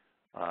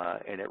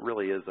 And it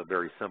really is a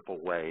very simple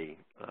way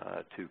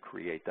to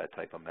create that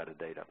type of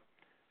metadata.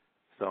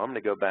 So I'm going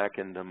to go back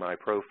into my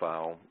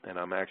profile, and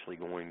I'm actually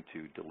going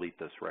to delete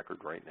this record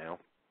right now.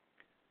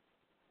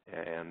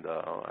 And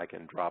I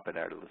can drop it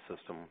out of the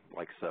system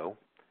like so.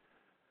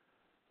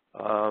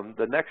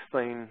 The next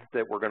thing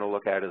that we're going to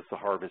look at is the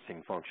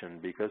harvesting function,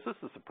 because this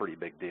is a pretty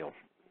big deal.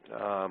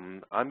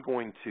 I'm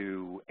going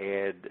to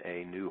add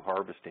a new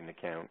harvesting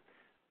account.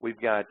 We've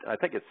got, I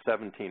think it's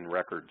 17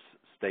 records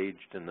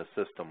staged in the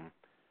system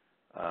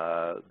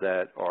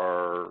that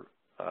are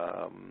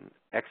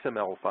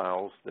XML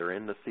files. They're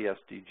in the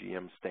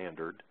CSDGM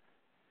standard,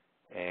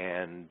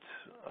 and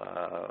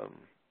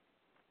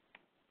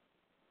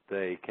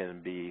they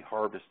can be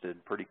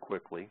harvested pretty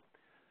quickly.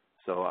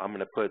 So I'm going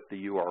to put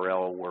the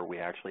URL where we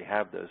actually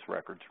have those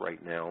records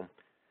right now,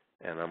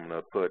 and I'm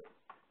going to put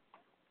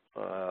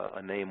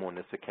a name on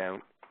this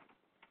account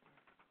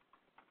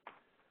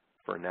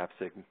for a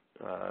NAPSIG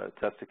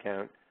test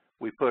account.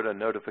 We put a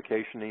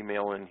notification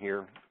email in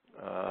here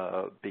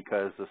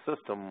because the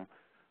system,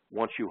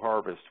 once you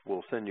harvest,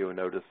 will send you a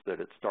notice that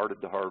it started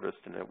the harvest,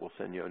 and it will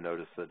send you a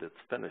notice that it's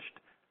finished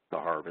the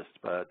harvest.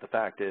 But the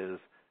fact is,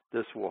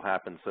 this will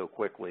happen so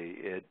quickly,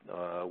 it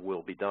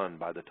will be done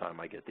by the time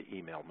I get the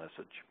email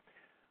message.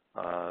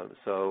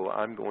 So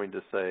I'm going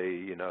to say,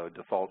 you know,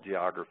 default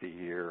geography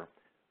here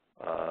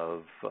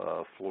of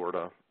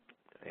Florida,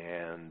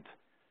 and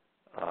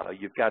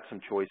you've got some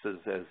choices.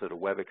 Is it a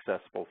web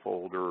accessible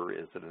folder?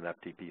 Is it an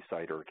FTP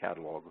site or a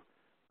catalog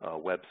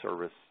web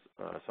service?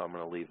 So I'm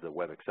going to leave the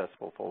web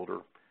accessible folder.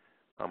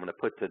 I'm going to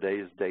put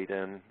today's date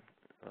in.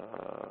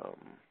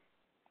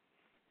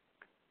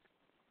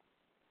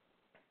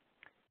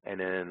 And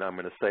then I'm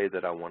going to say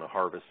that I want to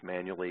harvest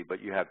manually,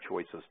 but you have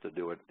choices to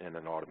do it in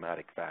an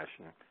automatic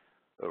fashion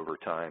over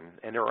time.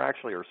 And there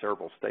actually are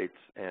several states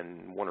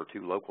and 1 or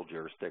 2 local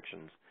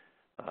jurisdictions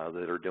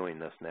that are doing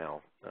this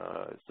now.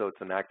 So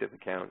it's an active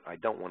account. I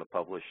don't want to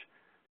publish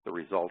the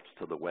results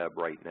to the web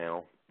right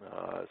now.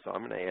 So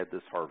I'm going to add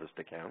this harvest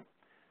account.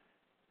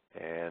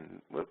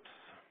 And whoops.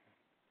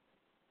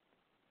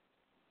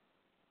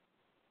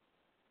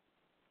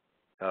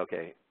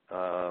 Okay.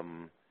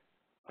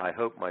 I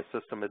hope my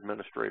system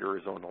administrator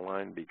is on the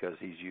line because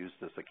he's used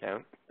this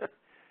account.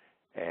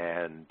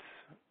 And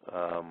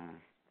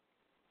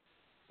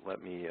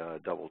let me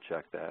double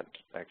check that.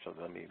 Actually,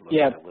 let me look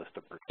at the list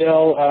of participants.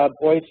 Bill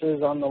Boyce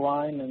is on the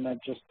line, and I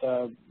just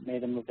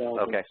made him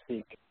available to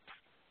speak.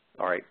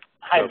 All right.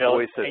 Hi, so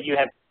Bill.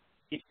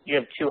 You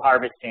have 2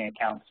 harvesting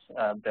accounts,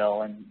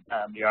 Bill, and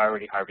you're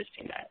already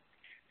harvesting that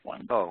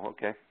one. Oh,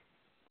 okay.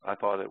 I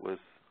thought it was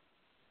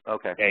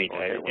okay. There you go.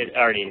 Okay, it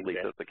already delete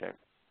exists. this account.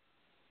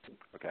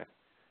 Okay.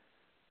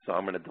 So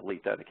I'm going to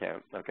delete that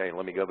account. Okay,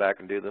 let me go back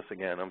and do this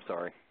again. I'm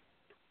sorry.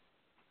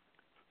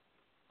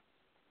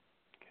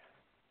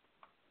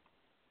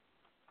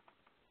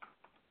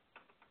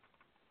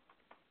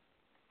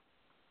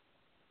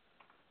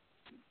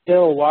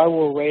 Bill, while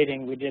we're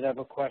waiting, we did have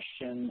a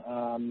question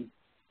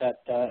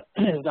that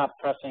is not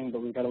pressing,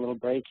 but we've got a little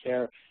break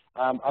here.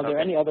 Are there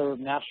any other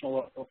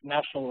national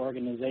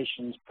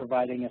organizations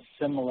providing a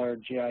similar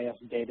GIS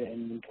data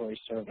inventory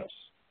service?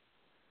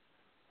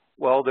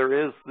 Well,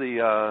 there is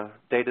the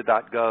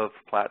data.gov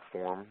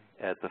platform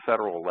at the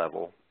federal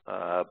level,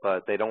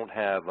 but they don't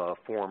have a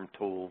form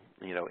tool,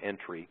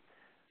 entry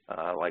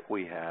like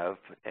we have.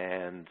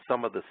 And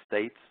some of the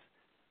states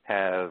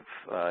have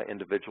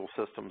individual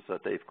systems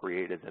that they've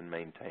created and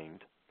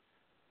maintained.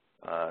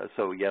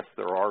 So yes,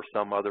 there are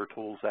some other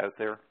tools out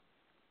there,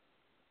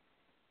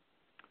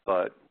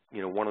 but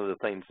one of the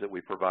things that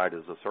we provide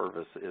as a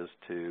service is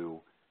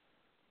to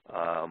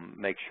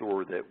make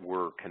sure that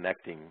we're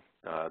connecting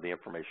the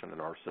information in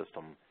our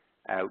system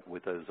out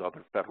with those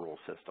other federal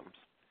systems.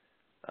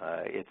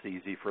 It's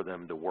easy for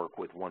them to work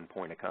with one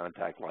point of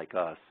contact like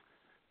us,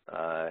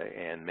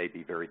 and may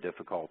be very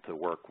difficult to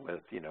work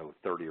with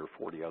 30 or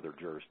 40 other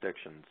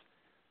jurisdictions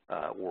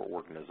or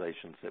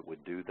organizations that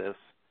would do this,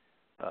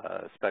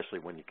 especially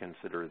when you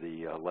consider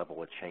the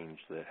level of change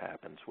that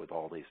happens with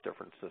all these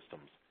different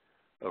systems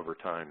over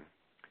time.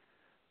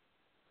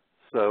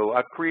 So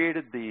I've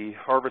created the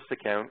harvest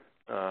account,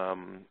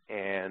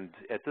 and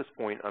at this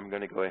point I'm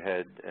going to go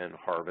ahead and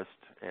harvest,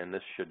 and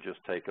this should just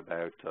take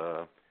about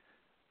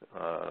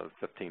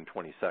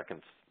 15-20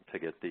 seconds to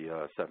get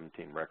the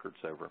 17 records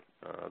over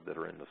that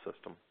are in the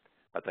system.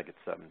 I think it's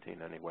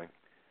 17 anyway.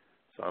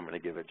 So I'm going to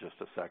give it just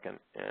a second,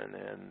 and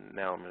then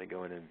now I'm going to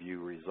go in and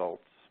view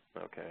results.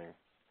 Okay.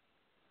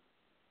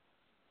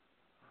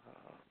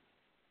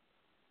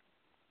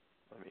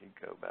 Let me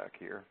go back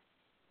here.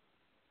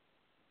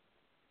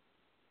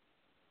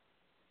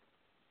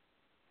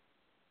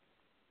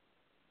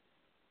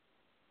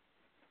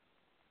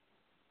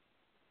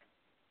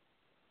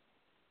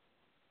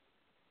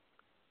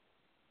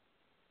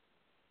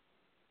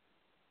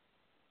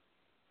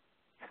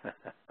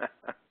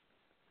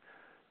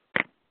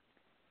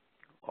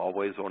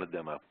 Always on a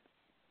demo.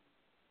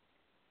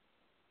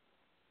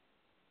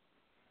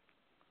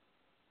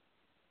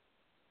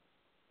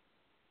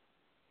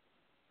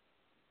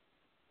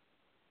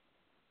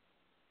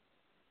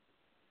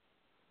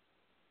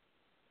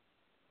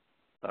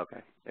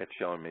 Okay, it's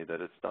showing me that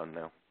it's done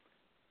now.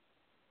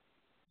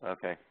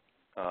 Okay.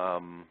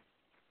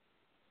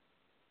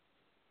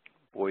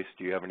 Boyce,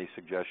 do you have any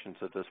suggestions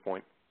at this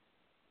point?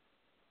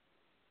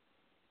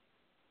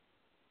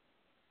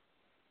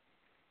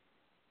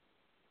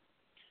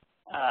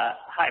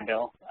 Hi,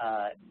 Bill.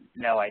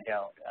 No, I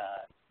don't.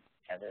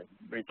 Yeah, the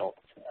results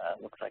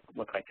look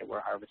like they were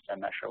harvested. I'm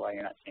not sure why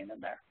you're not seeing them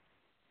there.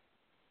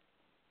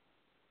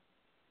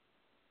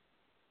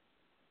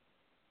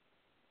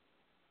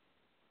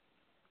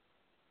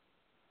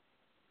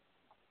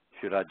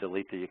 Should I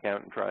delete the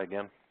account and try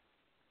again?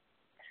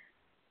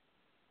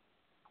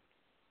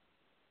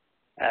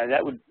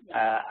 That would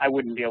I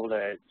wouldn't be able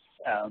to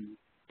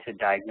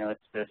diagnose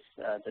this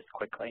this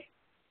quickly.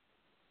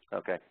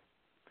 Okay.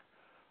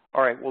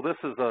 All right. Well, this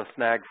is a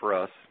snag for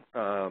us,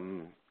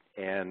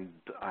 and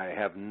I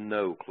have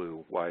no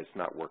clue why it's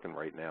not working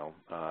right now.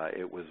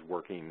 It was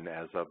working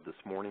as of this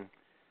morning.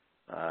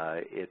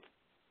 It's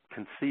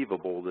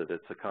conceivable that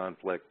it's a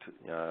conflict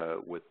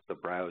with the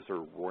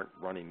browser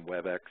running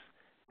WebEx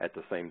at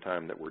the same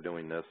time that we're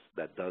doing this.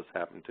 That does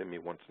happen to me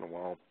once in a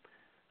while.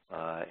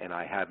 And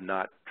I have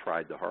not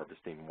tried the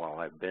harvesting while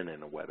I've been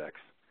in a WebEx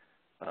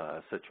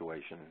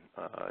situation.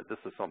 This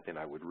is something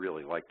I would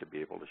really like to be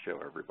able to show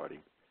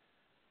everybody.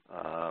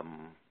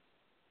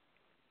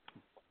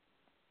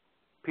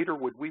 Peter,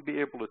 would we be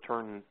able to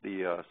turn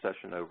the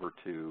session over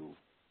to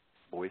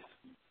Boyce?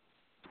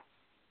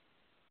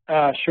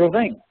 Sure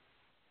thing.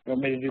 You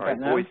want me to do that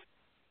now?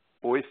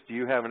 Boyce, do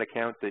you have an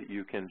account that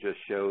you can just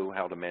show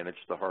how to manage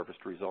the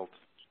harvest results?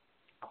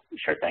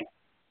 Sure thing.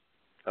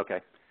 Okay.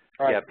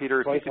 All right. Yeah,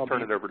 Peter, Boyce, if you could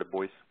turn it over to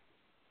Boyce.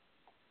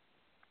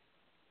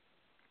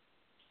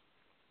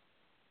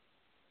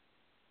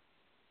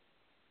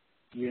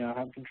 You now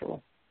have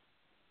control.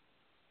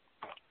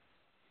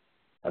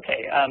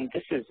 Okay,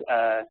 this is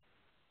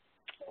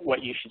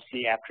what you should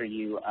see after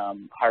you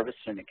harvest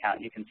an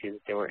account. You can see that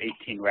there were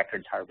 18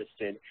 records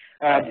harvested.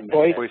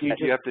 Boyce,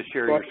 you have to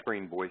share your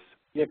screen, Boyce.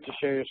 You have to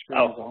share your screen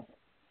as well.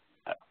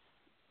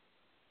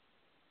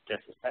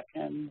 Just a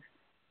second.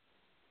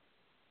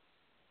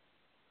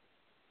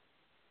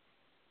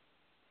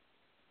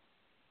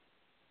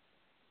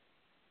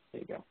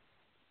 There you go.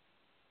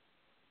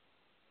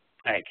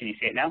 All right, can you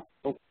see it now?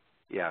 Oh,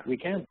 yeah. We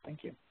can,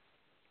 thank you.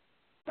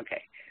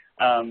 Okay.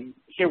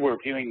 Here we're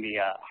viewing the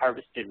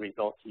harvested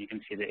results, and you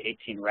can see that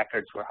 18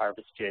 records were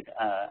harvested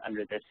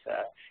under this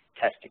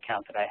test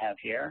account that I have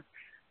here.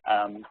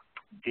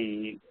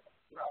 The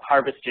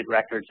harvested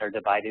records are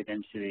divided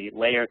into the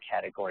layer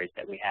categories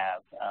that we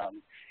have.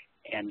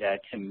 And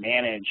to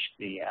manage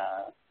the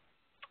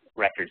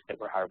records that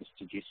were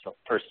harvested, you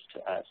first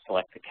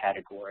select the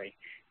category.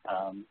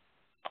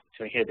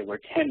 So here there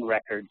were 10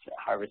 records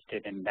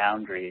harvested in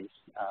boundaries,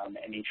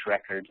 and each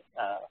record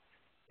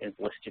is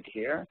listed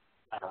here.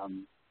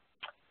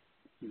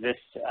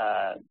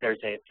 There's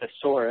a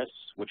thesaurus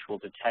which will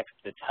detect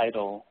the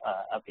title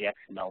of the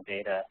XML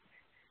data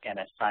and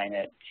assign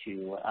it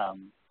to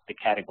the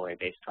category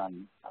based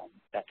on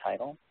that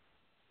title.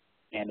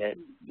 And it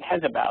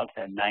has about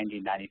a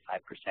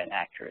 90–95%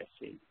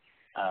 accuracy.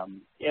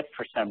 If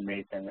for some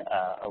reason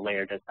a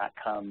layer does not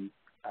come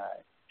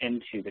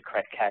into the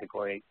correct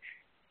category,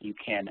 you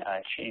can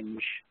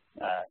change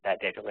that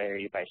data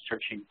layer by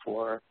searching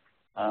for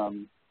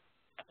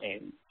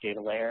a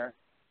data layer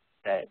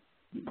that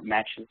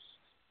matches,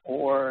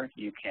 or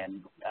you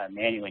can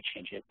manually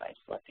change it by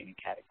selecting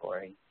a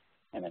category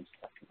and then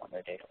selecting one of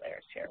the data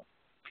layers here.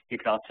 You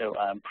can also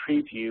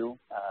preview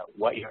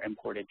what your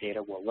imported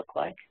data will look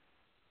like.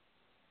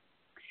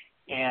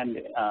 And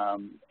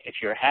if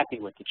you're happy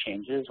with the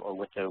changes or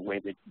with the way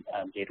the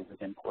data was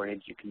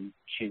imported, you can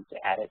choose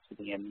to add it to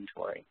the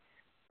inventory.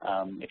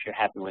 If you're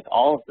happy with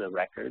all of the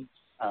records,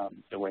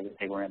 the way that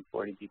they were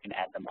imported, you can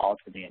add them all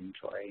to the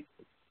inventory.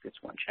 This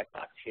one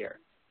checkbox here.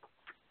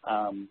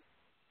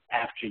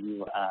 After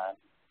you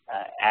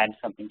add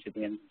something to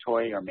the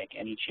inventory or make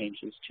any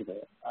changes to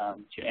the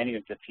to any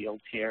of the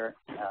fields here,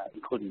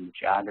 including the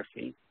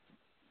geography,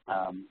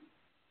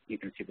 you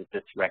can see that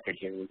this record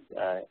here was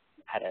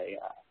had a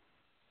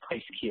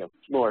place key of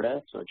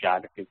Florida, so a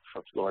geography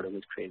for Florida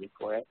was created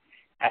for it.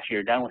 After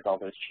you're done with all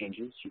those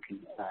changes, you can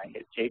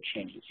hit Save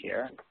Changes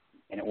here,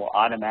 and it will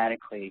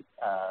automatically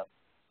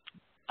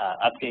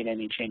update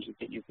any changes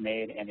that you've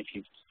made. And if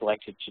you've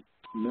selected to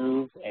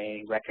move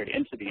a record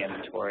into the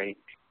inventory,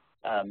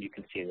 you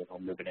can see that it'll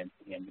move it into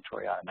the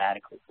inventory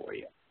automatically for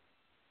you.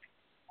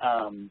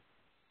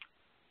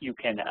 You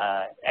can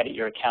edit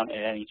your account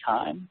at any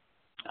time,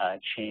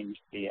 change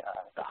the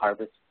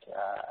harvest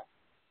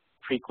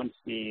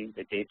frequency,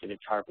 the date that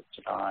it's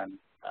harvested on,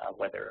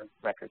 whether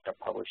records are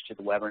published to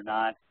the web or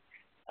not.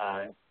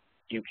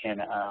 You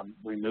can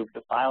remove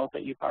the files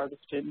that you've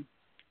harvested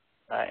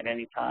at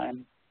any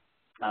time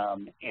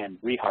and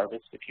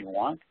reharvest if you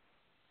want.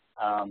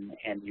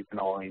 And you can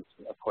always,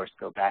 of course,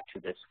 go back to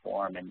this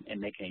form and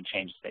make any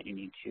changes that you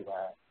need to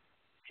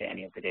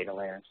any of the data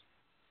layers.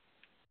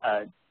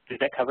 Does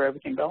that cover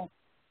everything, Bill?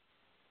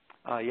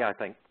 Yeah, I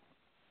think.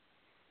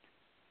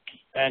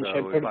 And so should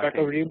I put it back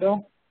over to you,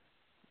 Bill?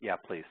 Yeah,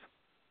 please.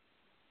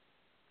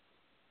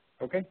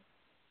 Okay.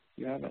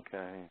 You have it.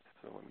 Okay,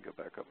 so let me go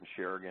back up and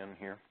share again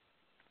here.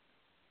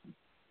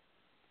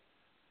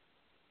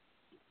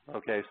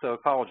 Okay, so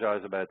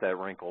apologize about that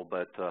wrinkle,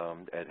 but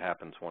it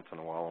happens once in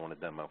a while on a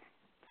demo.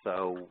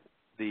 So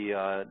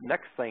the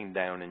next thing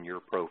down in your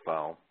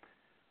profile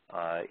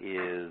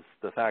is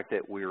the fact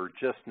that we're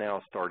just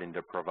now starting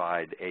to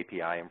provide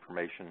API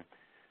information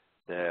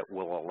that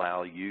will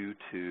allow you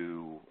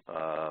to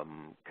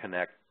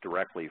connect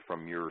directly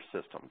from your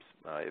systems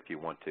if you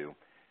want to.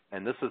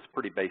 And this is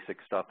pretty basic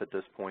stuff at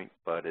this point,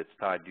 but it's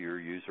tied to your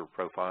user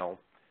profile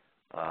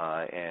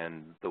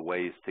and the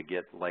ways to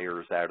get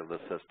layers out of the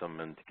system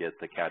and to get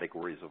the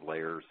categories of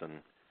layers and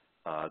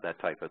that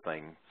type of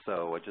thing.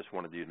 So I just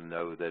wanted you to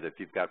know that if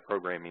you've got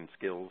programming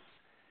skills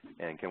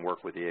and can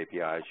work with the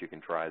APIs, you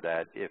can try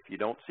that. If you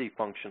don't see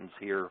functions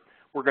here,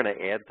 we're going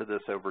to add to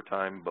this over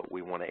time, but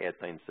we want to add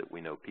things that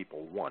we know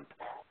people want.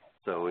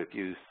 So if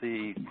you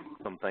see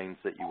some things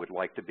that you would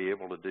like to be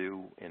able to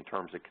do in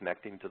terms of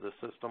connecting to the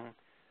system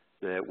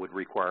that would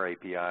require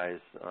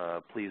APIs,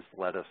 please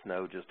let us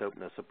know. Just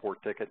open a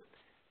support ticket,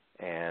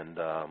 and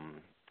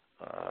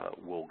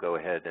we'll go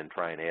ahead and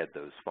try and add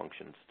those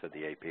functions to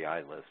the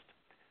API list.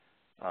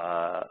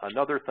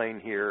 Another thing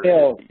here,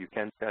 Bill, you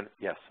can,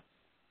 yes.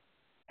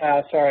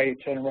 Sorry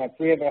to interrupt.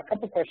 We have a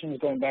couple questions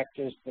going back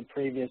to the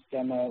previous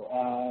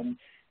demo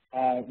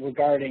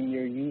regarding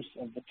your use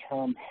of the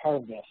term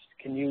harvest.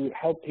 Can you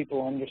help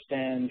people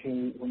understand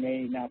who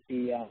may not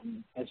be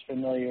as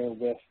familiar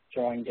with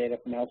drawing data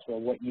from elsewhere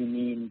what you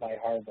mean by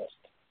harvest?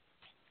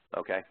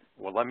 Okay.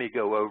 Well, let me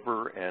go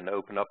over and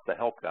open up the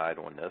help guide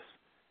on this,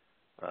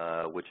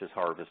 which is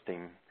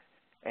harvesting.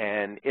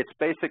 And it's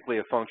basically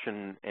a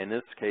function, in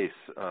this case,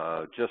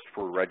 just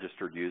for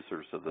registered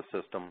users of the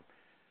system,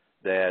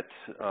 that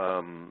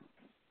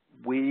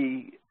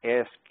we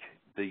ask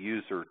the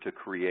user to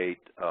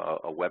create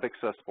a web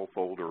accessible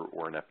folder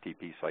or an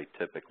FTP site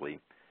typically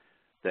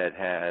that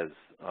has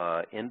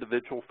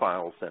individual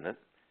files in it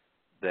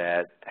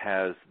that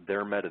has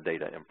their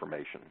metadata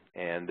information.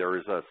 And there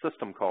is a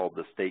system called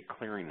the State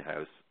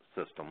Clearinghouse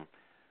System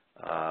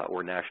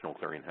or National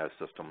Clearinghouse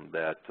System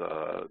that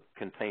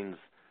contains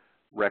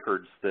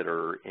records that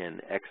are in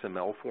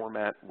XML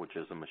format, which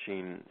is a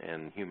machine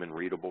and human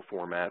readable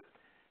format,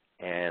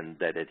 and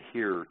that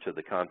adhere to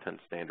the content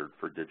standard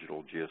for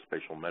digital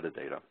geospatial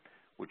metadata,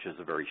 which is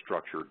a very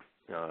structured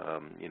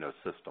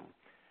system.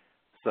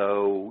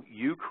 So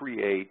you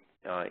create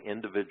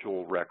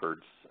individual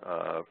records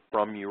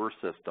from your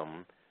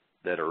system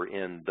that are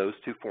in those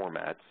two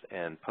formats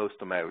and post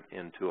them out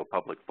into a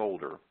public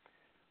folder,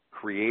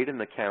 create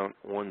an account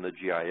on the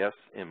GIS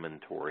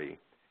inventory,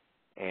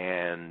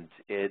 and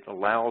it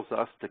allows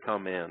us to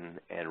come in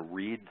and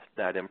read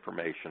that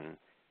information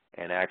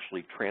and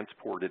actually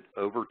transport it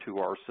over to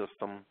our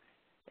system.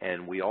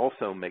 And we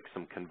also make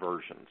some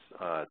conversions,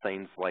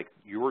 things like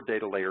your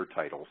data layer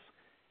titles.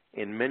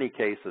 In many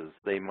cases,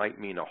 they might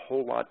mean a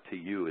whole lot to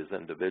you as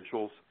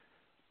individuals,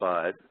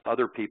 but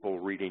other people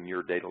reading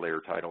your data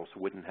layer titles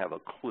wouldn't have a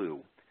clue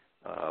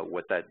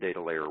what that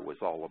data layer was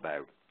all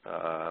about.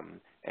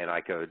 And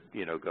I could,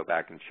 go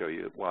back and show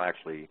you, well,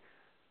 actually,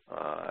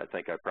 I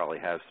think I probably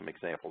have some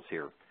examples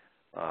here.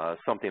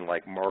 Something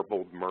like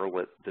marbled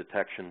merlet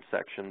detection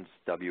sections,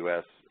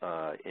 WS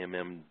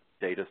MM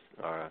data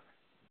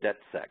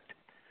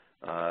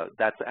DetSect.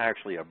 That's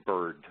actually a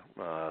bird,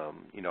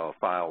 a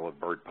file of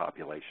bird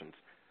populations.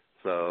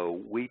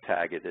 So we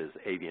tag it as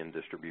avian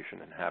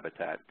distribution and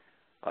habitat.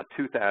 A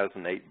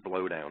 2008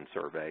 blowdown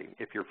survey.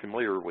 If you're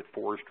familiar with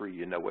forestry,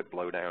 you know what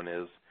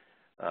blowdown is,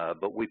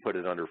 but we put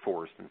it under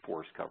forest and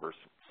forest covers.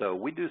 So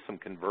we do some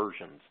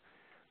conversions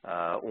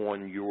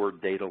on your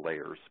data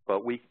layers,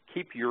 but we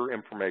keep your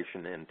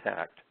information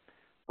intact,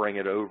 bring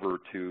it over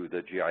to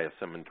the GIS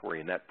inventory,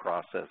 and that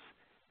process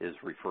is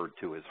referred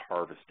to as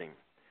harvesting.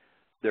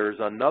 There's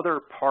another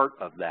part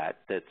of that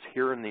that's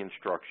here in the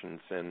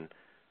instructions, and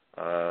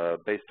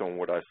based on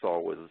what I saw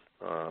was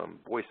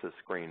Voice's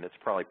screen, it's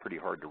probably pretty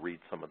hard to read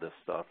some of this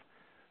stuff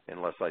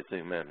unless I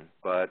zoom in.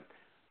 But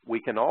we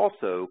can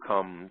also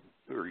come,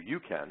 or you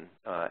can,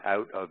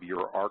 out of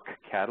your ARC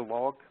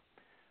catalog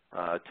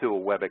to a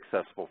web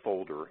accessible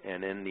folder.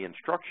 And in the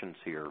instructions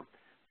here,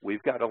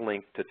 we've got a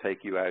link to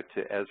take you out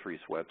to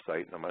Esri's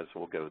website, and I might as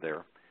well go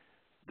there,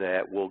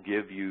 that will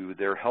give you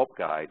their help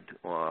guide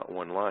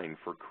online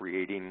for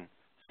creating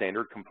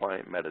standard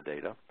compliant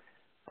metadata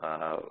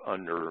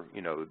under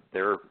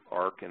their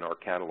ARC and our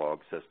catalog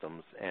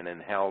systems, and in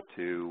how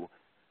to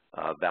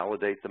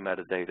validate the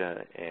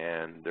metadata.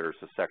 And there's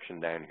a section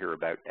down here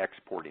about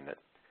exporting it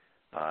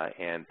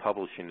and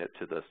publishing it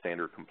to the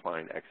standard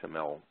compliant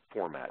XML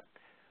format.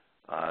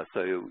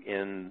 So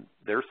in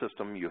their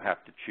system, you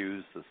have to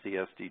choose the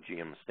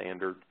CSDGM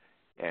standard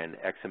and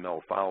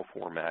XML file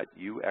format.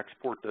 You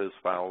export those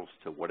files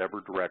to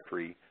whatever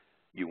directory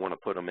you want to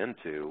put them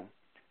into.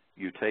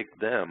 You take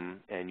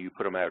them and you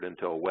put them out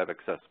into a web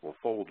accessible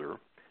folder.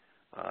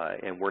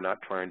 And we're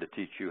not trying to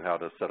teach you how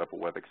to set up a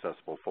web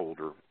accessible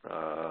folder.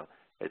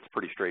 It's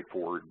pretty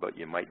straightforward, but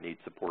you might need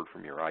support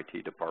from your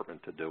IT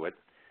department to do it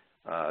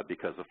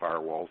because of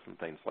firewalls and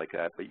things like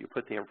that. But you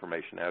put the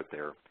information out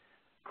there,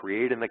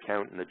 create an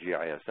account in the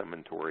GIS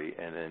inventory,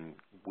 and then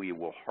we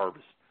will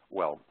harvest.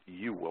 Well,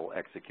 you will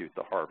execute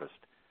the harvest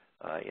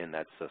in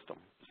that system.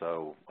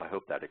 So I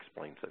hope that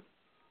explains it.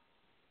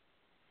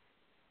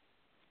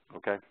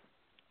 Okay,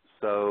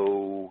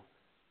 so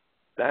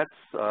that's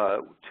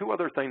two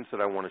other things that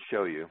I want to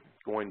show you.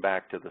 Going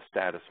back to the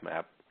status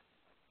map,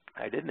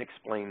 I didn't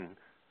explain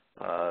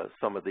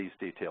some of these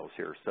details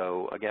here.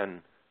 So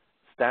again,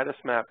 status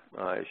map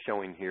is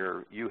showing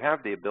here. You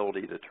have the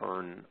ability to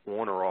turn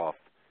on or off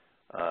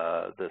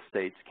the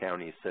states,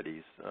 counties,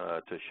 cities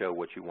to show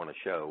what you want to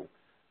show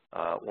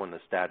on the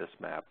status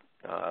map.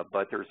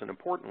 But there's an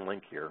important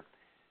link here,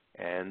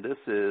 and this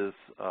is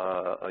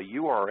a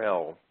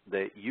URL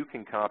that you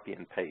can copy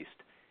and paste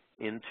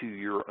into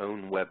your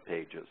own web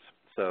pages.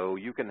 So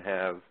you can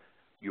have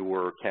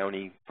your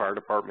county fire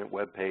department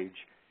web page,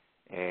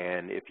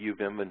 and if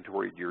you've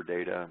inventoried your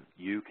data,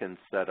 you can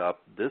set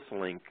up this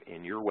link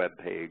in your web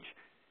page,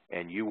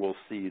 and you will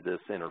see this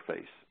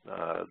interface,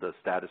 the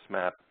status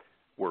map,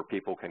 where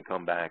people can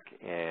come back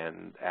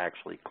and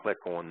actually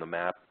click on the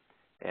map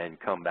and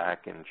come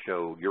back and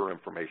show your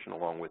information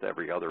along with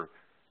every other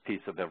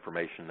piece of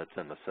information that's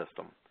in the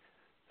system.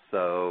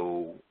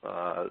 So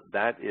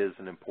that is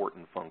an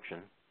important function.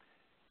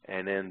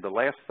 And then the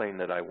last thing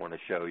that I want to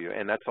show you,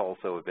 and that's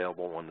also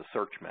available on the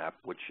search map,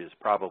 which is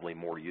probably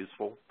more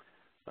useful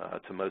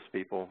to most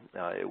people.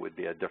 It would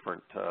be a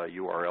different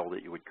URL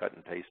that you would cut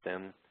and paste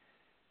in.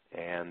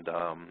 And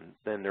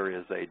then there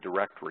is a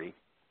directory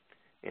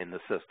in the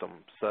system.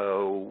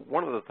 So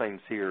one of the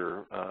things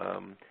here,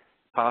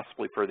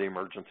 possibly for the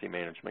emergency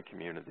management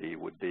community,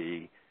 would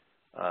be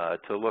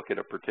to look at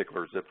a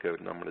particular zip code,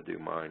 and I'm going to do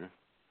mine.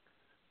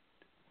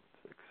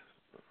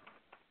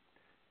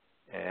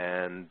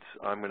 And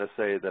I'm going to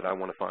say that I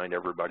want to find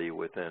everybody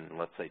within,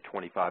 let's say,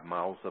 25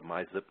 miles of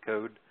my zip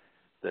code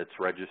that's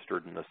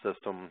registered in the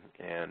system,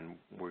 and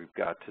we've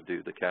got to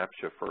do the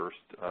CAPTCHA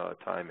first,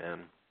 time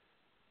in.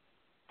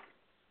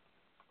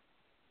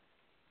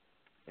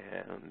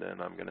 And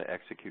then I'm going to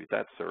execute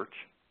that search.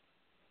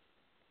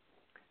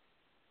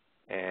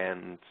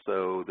 And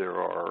so there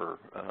are,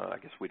 I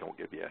guess we don't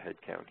give you a head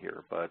count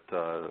here, but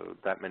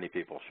that many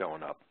people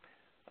showing up.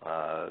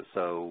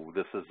 So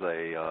this is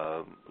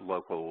a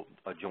local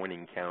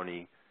adjoining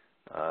county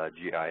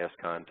GIS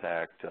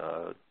contact,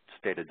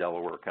 state of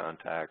Delaware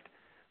contact,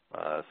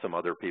 some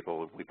other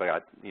people. We've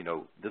got,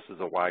 this is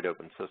a wide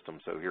open system.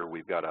 So here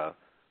we've got a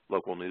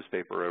local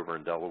newspaper over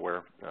in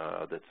Delaware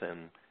that's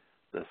in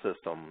the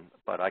system.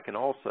 But I can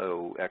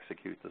also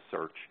execute the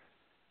search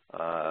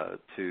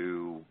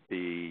to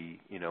be,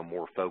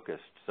 more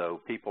focused.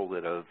 So people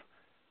that have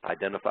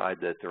identified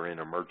that they're in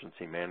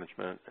emergency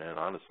management, and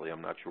honestly,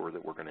 I'm not sure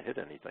that we're going to hit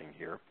anything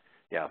here.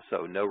 Yeah,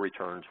 so no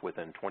returns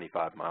within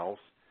 25 miles.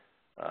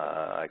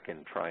 I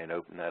can try and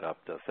open that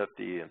up to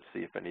 50 and see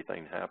if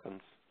anything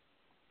happens.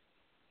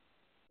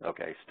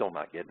 Okay, still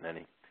not getting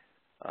any.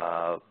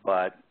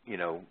 But,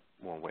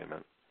 well, wait a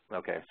minute.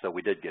 Okay, so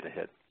we did get a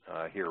hit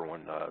here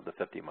on the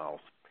 50 miles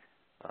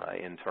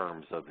in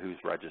terms of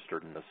who's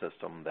registered in the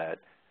system that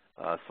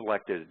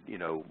selected,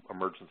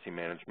 emergency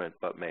management,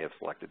 but may have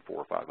selected 4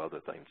 or 5 other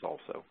things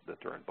also that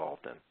they're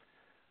involved in.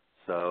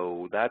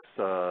 So that's,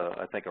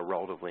 I think, a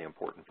relatively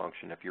important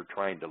function. If you're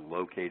trying to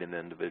locate an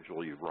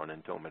individual, you run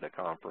into them at a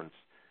conference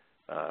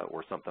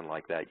or something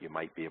like that, you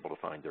might be able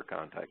to find their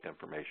contact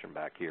information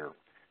back here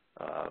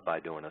by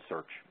doing a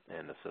search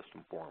in the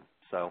system for them.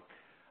 So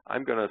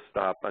I'm going to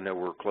stop. I know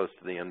we're close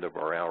to the end of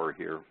our hour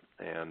here,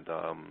 and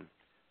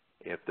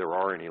if there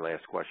are any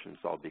last questions,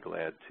 I'll be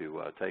glad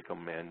to take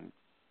them. And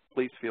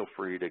please feel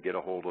free to get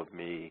a hold of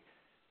me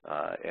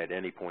at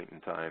any point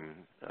in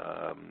time.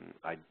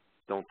 I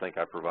don't think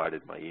I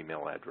provided my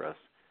email address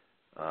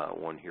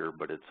on here,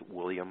 but it's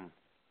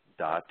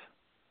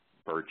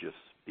william.burgess,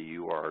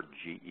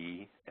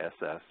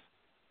 B-U-R-G-E-S-S,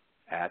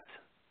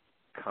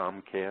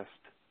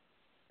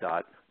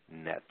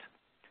 @comcast.net.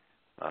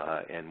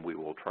 And we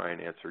will try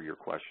and answer your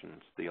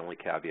questions. The only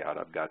caveat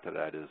I've got to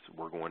that is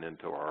we're going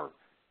into our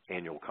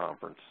annual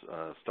conference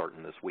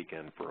starting this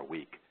weekend for a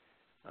week.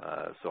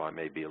 So I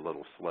may be a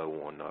little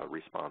slow on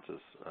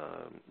responses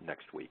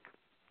next week.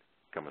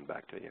 coming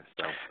back to you.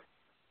 So.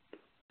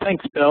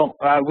 Thanks, Bill.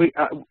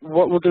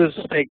 What we'll do is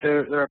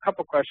there are a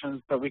couple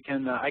questions, but I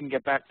can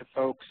get back to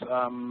folks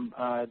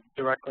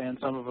directly on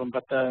some of them.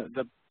 But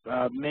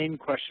the main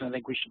question I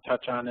think we should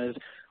touch on is,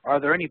 are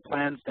there any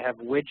plans to have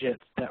widgets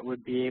that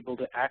would be able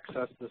to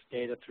access this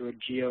data through a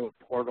geo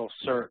portal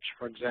search,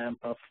 for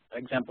example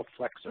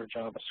Flex or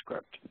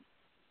JavaScript?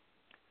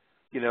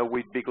 You know,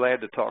 we'd be glad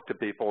to talk to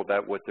people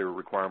about what their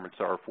requirements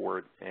are for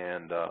it.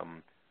 And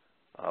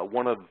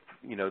one of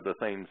the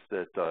things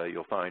that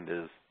you'll find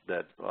is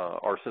that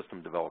our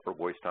system developer,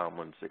 Boyce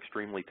Tomlin's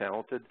extremely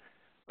talented,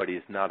 but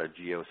he's not a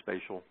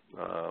geospatial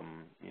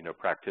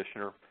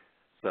practitioner.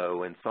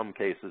 So in some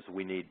cases,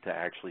 we need to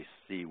actually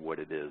see what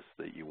it is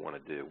that you want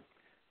to do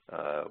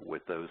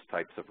with those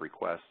types of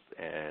requests,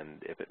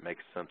 and if it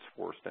makes sense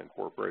for us to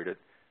incorporate it,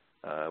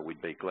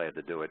 we'd be glad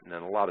to do it. And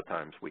then a lot of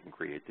times we can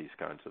create these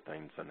kinds of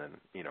things in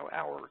an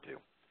hour or two.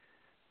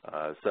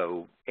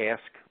 So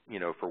ask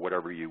for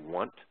whatever you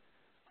want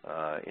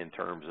in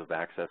terms of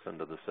access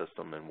into the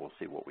system, and we'll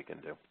see what we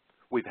can do.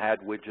 We've had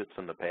widgets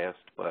in the past,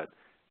 but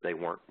they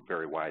weren't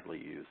very widely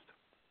used.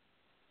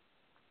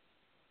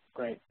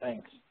 Great,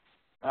 thanks.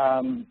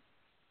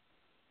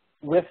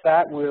 With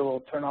that, we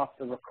will turn off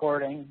the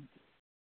recording